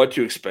don't know what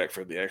to expect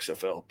from the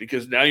XFL,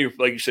 because now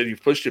like you said,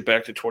 you've pushed it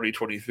back to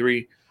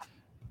 2023,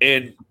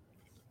 and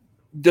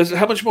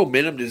how much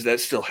momentum does that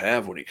still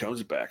have when he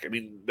comes back? I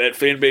mean, that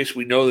fan base,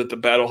 we know that the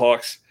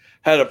Battlehawks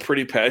had a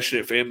pretty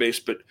passionate fan base,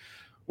 but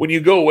when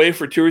you go away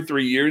for 2 or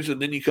 3 years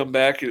and then you come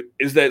back,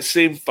 is that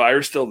same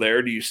fire still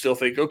there? Do you still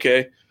think,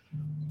 okay,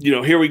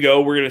 here we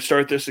go, we're going to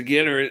start this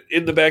again? Or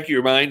in the back of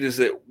your mind, is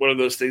it one of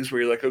those things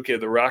where you're like, okay,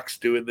 The Rock's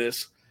doing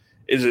this.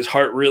 Is his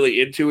heart really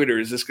into it? Or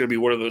is this going to be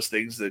one of those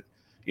things that,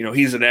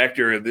 he's an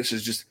actor and this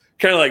is just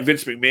kind of like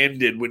Vince McMahon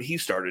did when he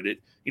started it.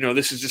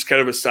 This is just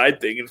kind of a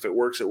side thing. And if it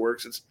works, it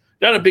works. It's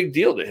not a big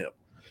deal to him.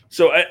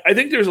 So I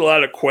think there's a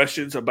lot of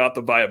questions about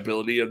the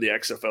viability of the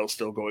XFL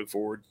still going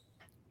forward.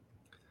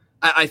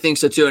 I think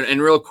so too.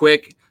 And real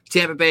quick,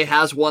 Tampa Bay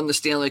has won the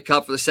Stanley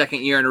Cup for the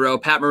second year in a row.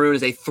 Pat Maroon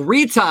is a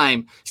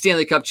 3-time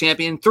Stanley Cup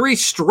champion, 3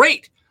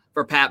 straight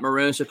for Pat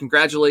Maroon. So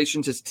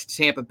congratulations to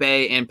Tampa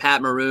Bay and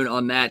Pat Maroon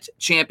on that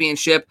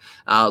championship.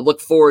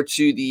 Look forward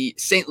to the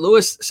St.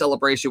 Louis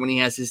celebration when he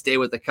has his day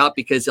with the Cup,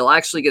 because he'll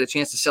actually get a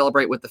chance to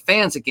celebrate with the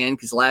fans again,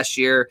 because last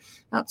year,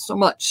 not so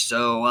much.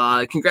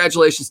 So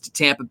congratulations to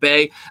Tampa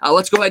Bay.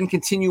 Let's go ahead and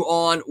continue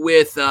on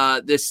with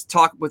this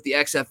talk with the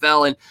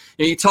XFL. And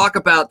you talk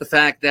about the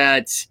fact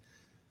that,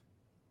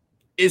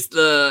 is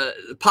the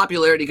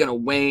popularity going to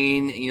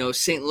wane?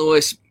 St.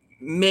 Louis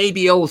may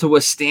be able to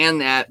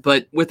withstand that,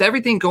 but with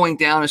everything going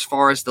down as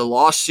far as the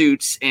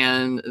lawsuits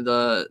and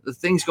the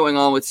things going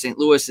on with St.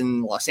 Louis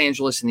and Los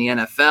Angeles and the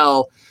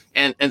NFL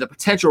and the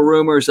potential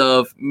rumors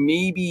of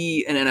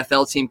maybe an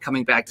NFL team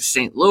coming back to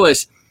St.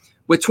 Louis,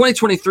 with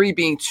 2023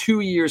 being 2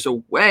 years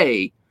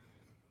away,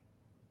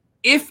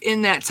 if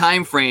in that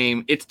time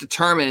frame it's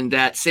determined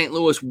that St.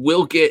 Louis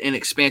will get an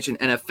expansion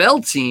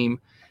NFL team,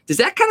 does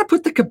that kind of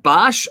put the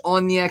kibosh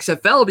on the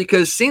XFL?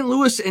 Because St.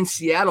 Louis and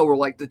Seattle were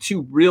like the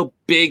 2 real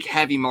big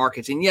heavy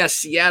markets. And yes,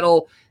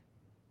 Seattle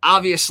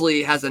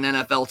obviously has an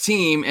NFL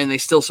team and they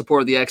still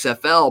support the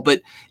XFL.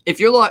 But if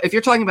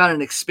you're talking about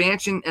an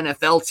expansion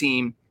NFL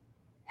team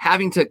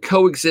having to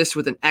coexist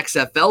with an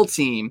XFL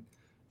team,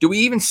 do we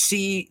even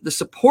see the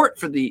support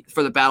for the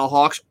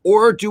Battlehawks,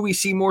 or do we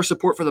see more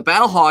support for the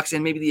Battlehawks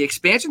and maybe the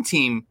expansion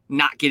team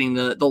not getting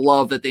the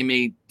love that they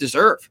may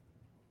deserve?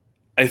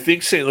 I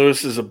think St.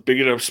 Louis is a big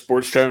enough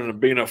sports town and a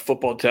big enough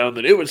football town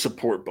that it would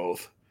support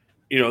both.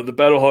 The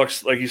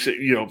Battlehawks, like you said,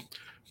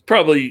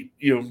 probably,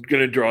 going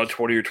to draw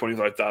 20 or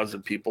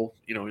 25,000 people.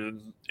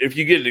 If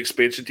you get an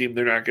expansion team,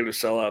 they're not going to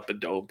sell out the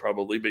dome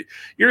probably, but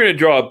you're going to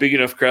draw a big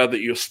enough crowd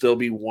that you'll still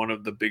be one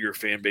of the bigger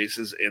fan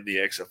bases in the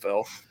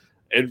XFL.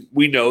 And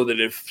we know that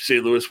if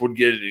St. Louis would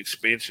get an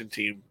expansion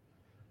team,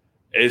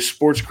 as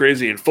sports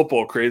crazy and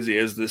football crazy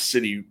as this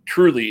city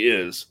truly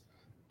is,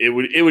 it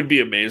would be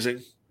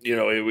amazing.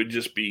 It would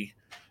just be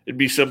 – it'd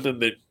be something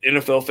that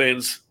NFL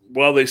fans,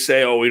 while they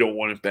say, oh, we don't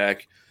want it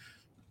back,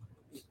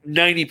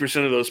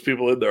 90% of those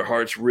people in their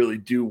hearts really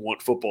do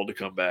want football to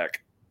come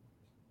back.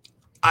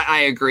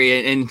 I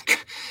agree. And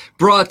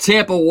Bruh,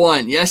 Tampa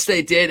won. Yes,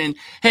 they did. And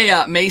hey,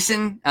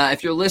 Mason,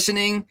 if you're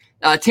listening,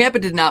 Tampa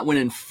did not win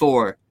in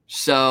 4.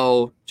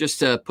 So just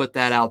to put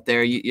that out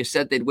there, you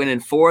said they'd win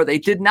in 4. They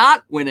did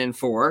not win in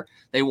 4.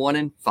 They won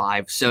in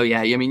 5. So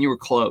yeah, I mean, you were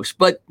close.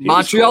 But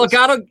Montreal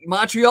got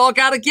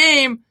a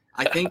game.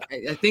 I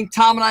think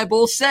Tom and I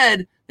both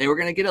said they were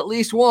going to get at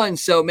least one.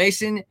 So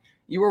Mason,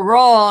 you were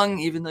wrong,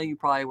 even though you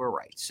probably were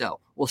right. So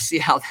we'll see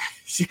how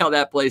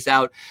that plays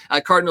out.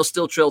 Cardinals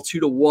still trail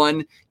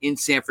 2-1 in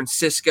San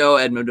Francisco.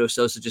 Edmundo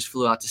Sosa just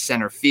flew out to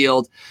center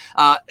field.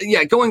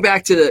 Going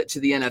back to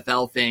the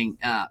NFL thing.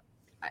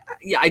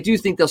 I do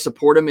think they'll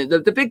support him.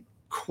 The big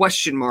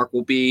question mark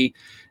will be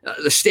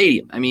the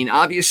stadium. I mean,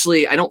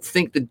 obviously, I don't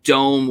think the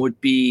Dome would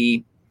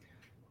be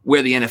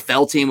where the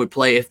NFL team would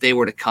play if they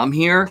were to come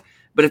here.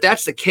 But if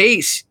that's the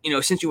case,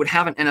 since you would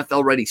have an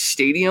NFL-ready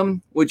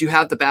stadium, would you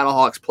have the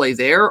Battlehawks play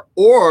there?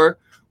 Or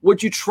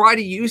would you try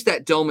to use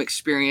that Dome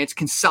experience,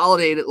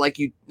 consolidate it like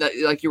you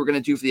were going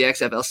to do for the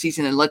XFL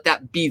season, and let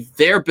that be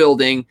their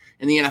building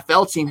and the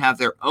NFL team have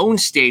their own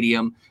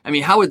stadium? I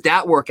mean, how would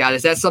that work out?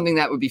 Is that something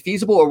that would be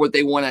feasible, or would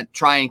they want to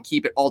try and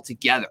keep it all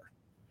together?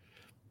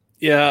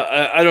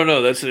 Yeah, I don't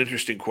know. That's an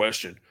interesting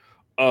question.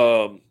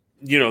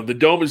 The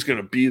Dome is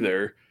going to be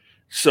there.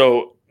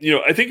 So,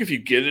 I think if you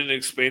get an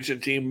expansion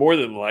team, more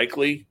than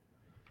likely,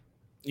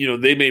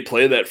 they may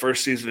play that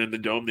first season in the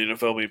Dome. The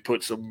NFL may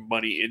put some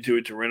money into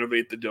it to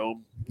renovate the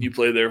Dome. You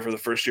play there for the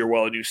first year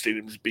while a new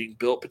stadium is being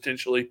built,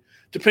 potentially,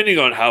 depending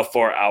on how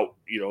far out,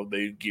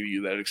 they give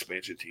you that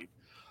expansion team.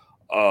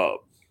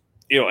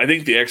 I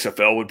think the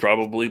XFL would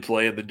probably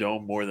play in the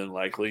Dome more than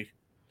likely.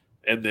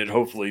 And then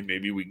hopefully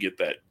maybe we get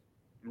that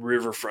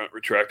riverfront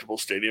retractable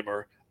stadium,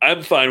 or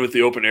I'm fine with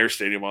the open air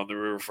stadium on the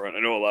riverfront.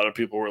 I know a lot of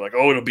people were like,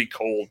 oh, it'll be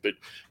cold, but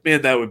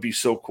man, that would be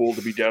so cool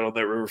to be down on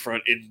that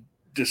riverfront in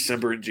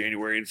December and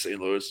January in St.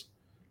 Louis.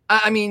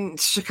 I mean,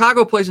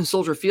 Chicago plays in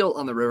Soldier Field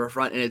on the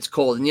riverfront, and it's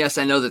cold. And yes,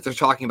 I know that they're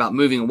talking about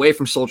moving away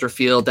from Soldier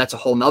Field. That's a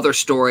whole nother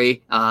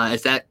story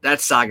as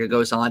that saga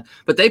goes on.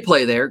 But they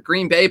play there.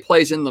 Green Bay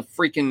plays in the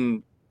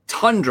freaking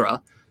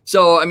tundra.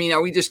 So, I mean,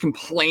 are we just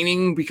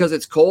complaining because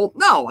it's cold?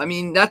 No, I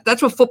mean,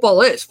 that's what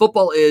football is.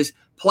 Football is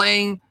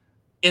playing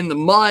in the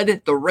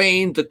mud, the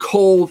rain, the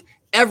cold,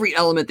 every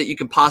element that you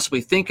can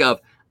possibly think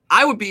of.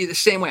 I would be the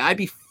same way. I'd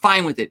be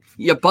fine with it.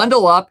 You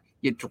bundle up.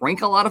 You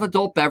drink a lot of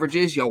adult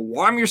beverages, you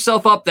warm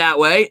yourself up that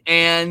way,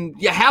 and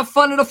you have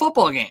fun at a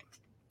football game.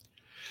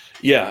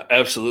 Yeah,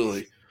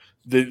 absolutely.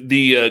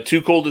 The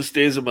 2 coldest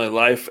days of my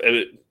life at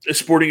a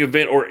sporting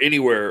event or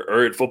anywhere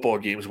are at football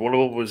games. One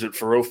of them was at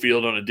Faurot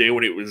Field on a day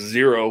when it was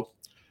 0.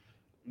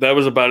 That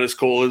was about as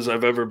cold as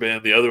I've ever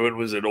been. The other one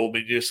was at Old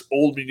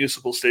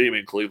Municipal Stadium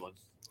in Cleveland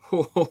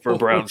for a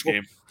Browns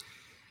game.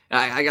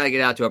 I got to get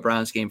out to a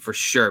Browns game for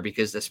sure,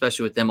 because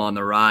especially with them on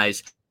the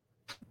rise.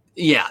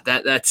 Yeah,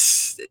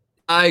 that's –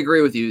 I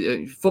agree with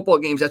you. Football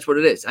games, that's what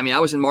it is. I mean, I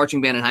was in marching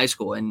band in high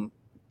school, and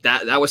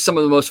that was some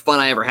of the most fun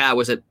I ever had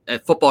was at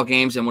football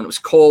games, and when it was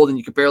cold and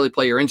you could barely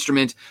play your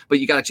instrument, but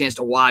you got a chance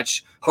to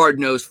watch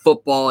hard-nosed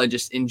football and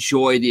just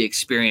enjoy the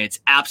experience.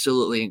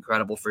 Absolutely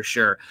incredible for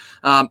sure.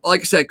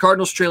 Like I said,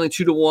 Cardinals trailing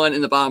 2-1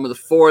 in the bottom of the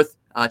 4th.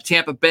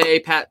 Tampa Bay,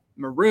 Pat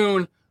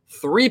Maroon,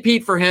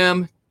 3-peat for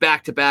him.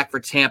 Back-to-back for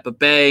Tampa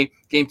Bay.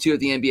 Game 2 of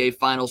the NBA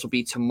Finals will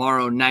be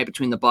tomorrow night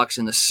between the Bucks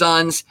and the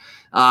Suns.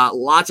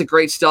 Lots of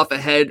great stuff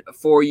ahead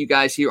for you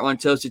guys here on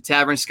Toasted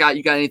Tavern. Scott,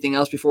 you got anything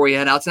else before we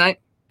head out tonight?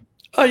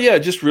 Yeah,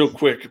 just real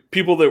quick.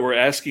 People that were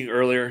asking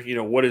earlier,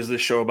 what is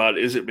this show about?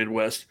 Is it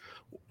Midwest?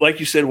 Like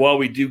you said, while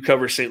we do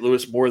cover St.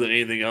 Louis more than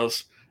anything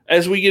else,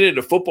 as we get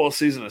into football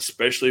season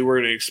especially, we're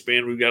going to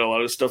expand. We've got a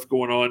lot of stuff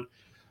going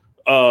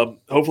on.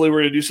 Hopefully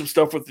we're going to do some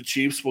stuff with the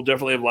Chiefs. We'll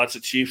definitely have lots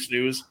of Chiefs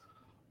news.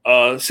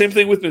 Same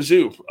thing with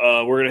Mizzou.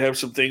 We're going to have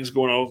some things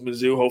going on with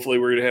Mizzou. Hopefully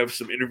we're going to have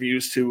some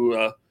interviews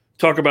to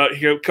talk about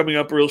here coming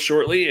up real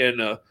shortly.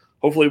 And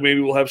hopefully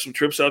maybe we'll have some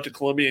trips out to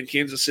Columbia and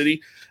Kansas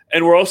City.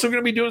 And we're also going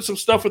to be doing some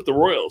stuff with the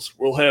Royals.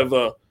 We'll have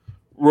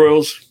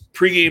Royals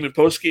pregame and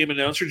postgame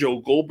announcer Joe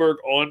Goldberg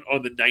on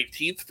the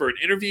 19th for an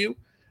interview.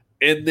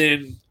 And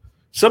then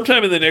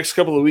sometime in the next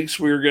couple of weeks,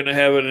 we're going to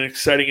have an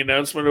exciting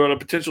announcement about a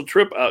potential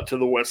trip out to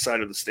the west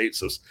side of the state.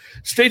 So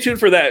stay tuned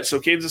for that. So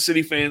Kansas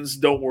City fans,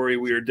 don't worry.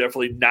 We are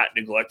definitely not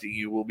neglecting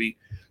you. We'll be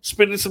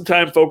spending some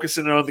time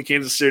focusing on the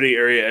Kansas City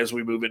area as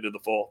we move into the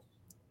fall.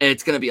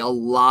 It's going to be a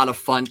lot of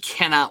fun.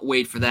 Cannot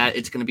wait for that.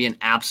 It's going to be an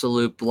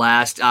absolute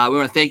blast. We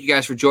want to thank you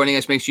guys for joining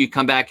us. Make sure you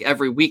come back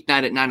every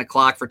weeknight at 9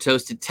 o'clock for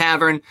Toasted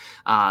Tavern.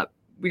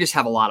 We just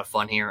have a lot of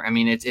fun here. I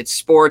mean, it's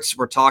sports.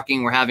 We're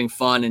talking. We're having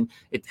fun. And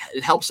it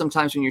helps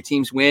sometimes when your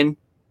teams win.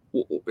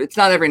 It's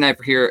not every night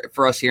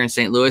for us here in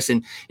St. Louis.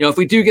 And, if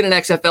we do get an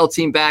XFL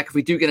team back, if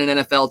we do get an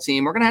NFL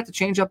team, we're going to have to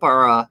change up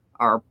our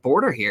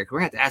border here.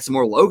 We're going to have to add some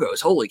more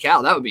logos. Holy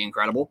cow, that would be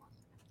incredible.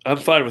 I'm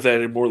fine with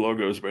adding more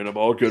logos, man. I'm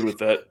all good with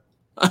that.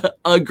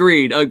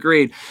 Agreed.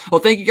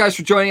 Well, thank you guys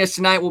for joining us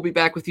tonight. We'll be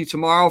back with you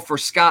tomorrow. For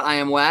Scott, I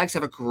am Wags.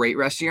 Have a great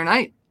rest of your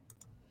night.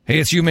 Hey,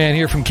 it's U-Man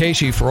here from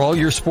Casey. For all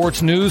your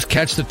sports news,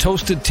 catch the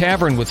Toasted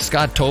Tavern with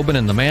Scott Tobin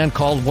and the man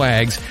called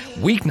Wags,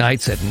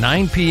 weeknights at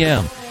 9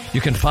 p.m.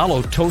 You can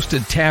follow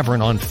Toasted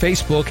Tavern on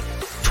Facebook,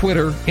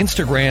 Twitter,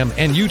 Instagram,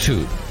 and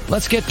YouTube.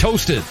 Let's get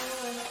toasted.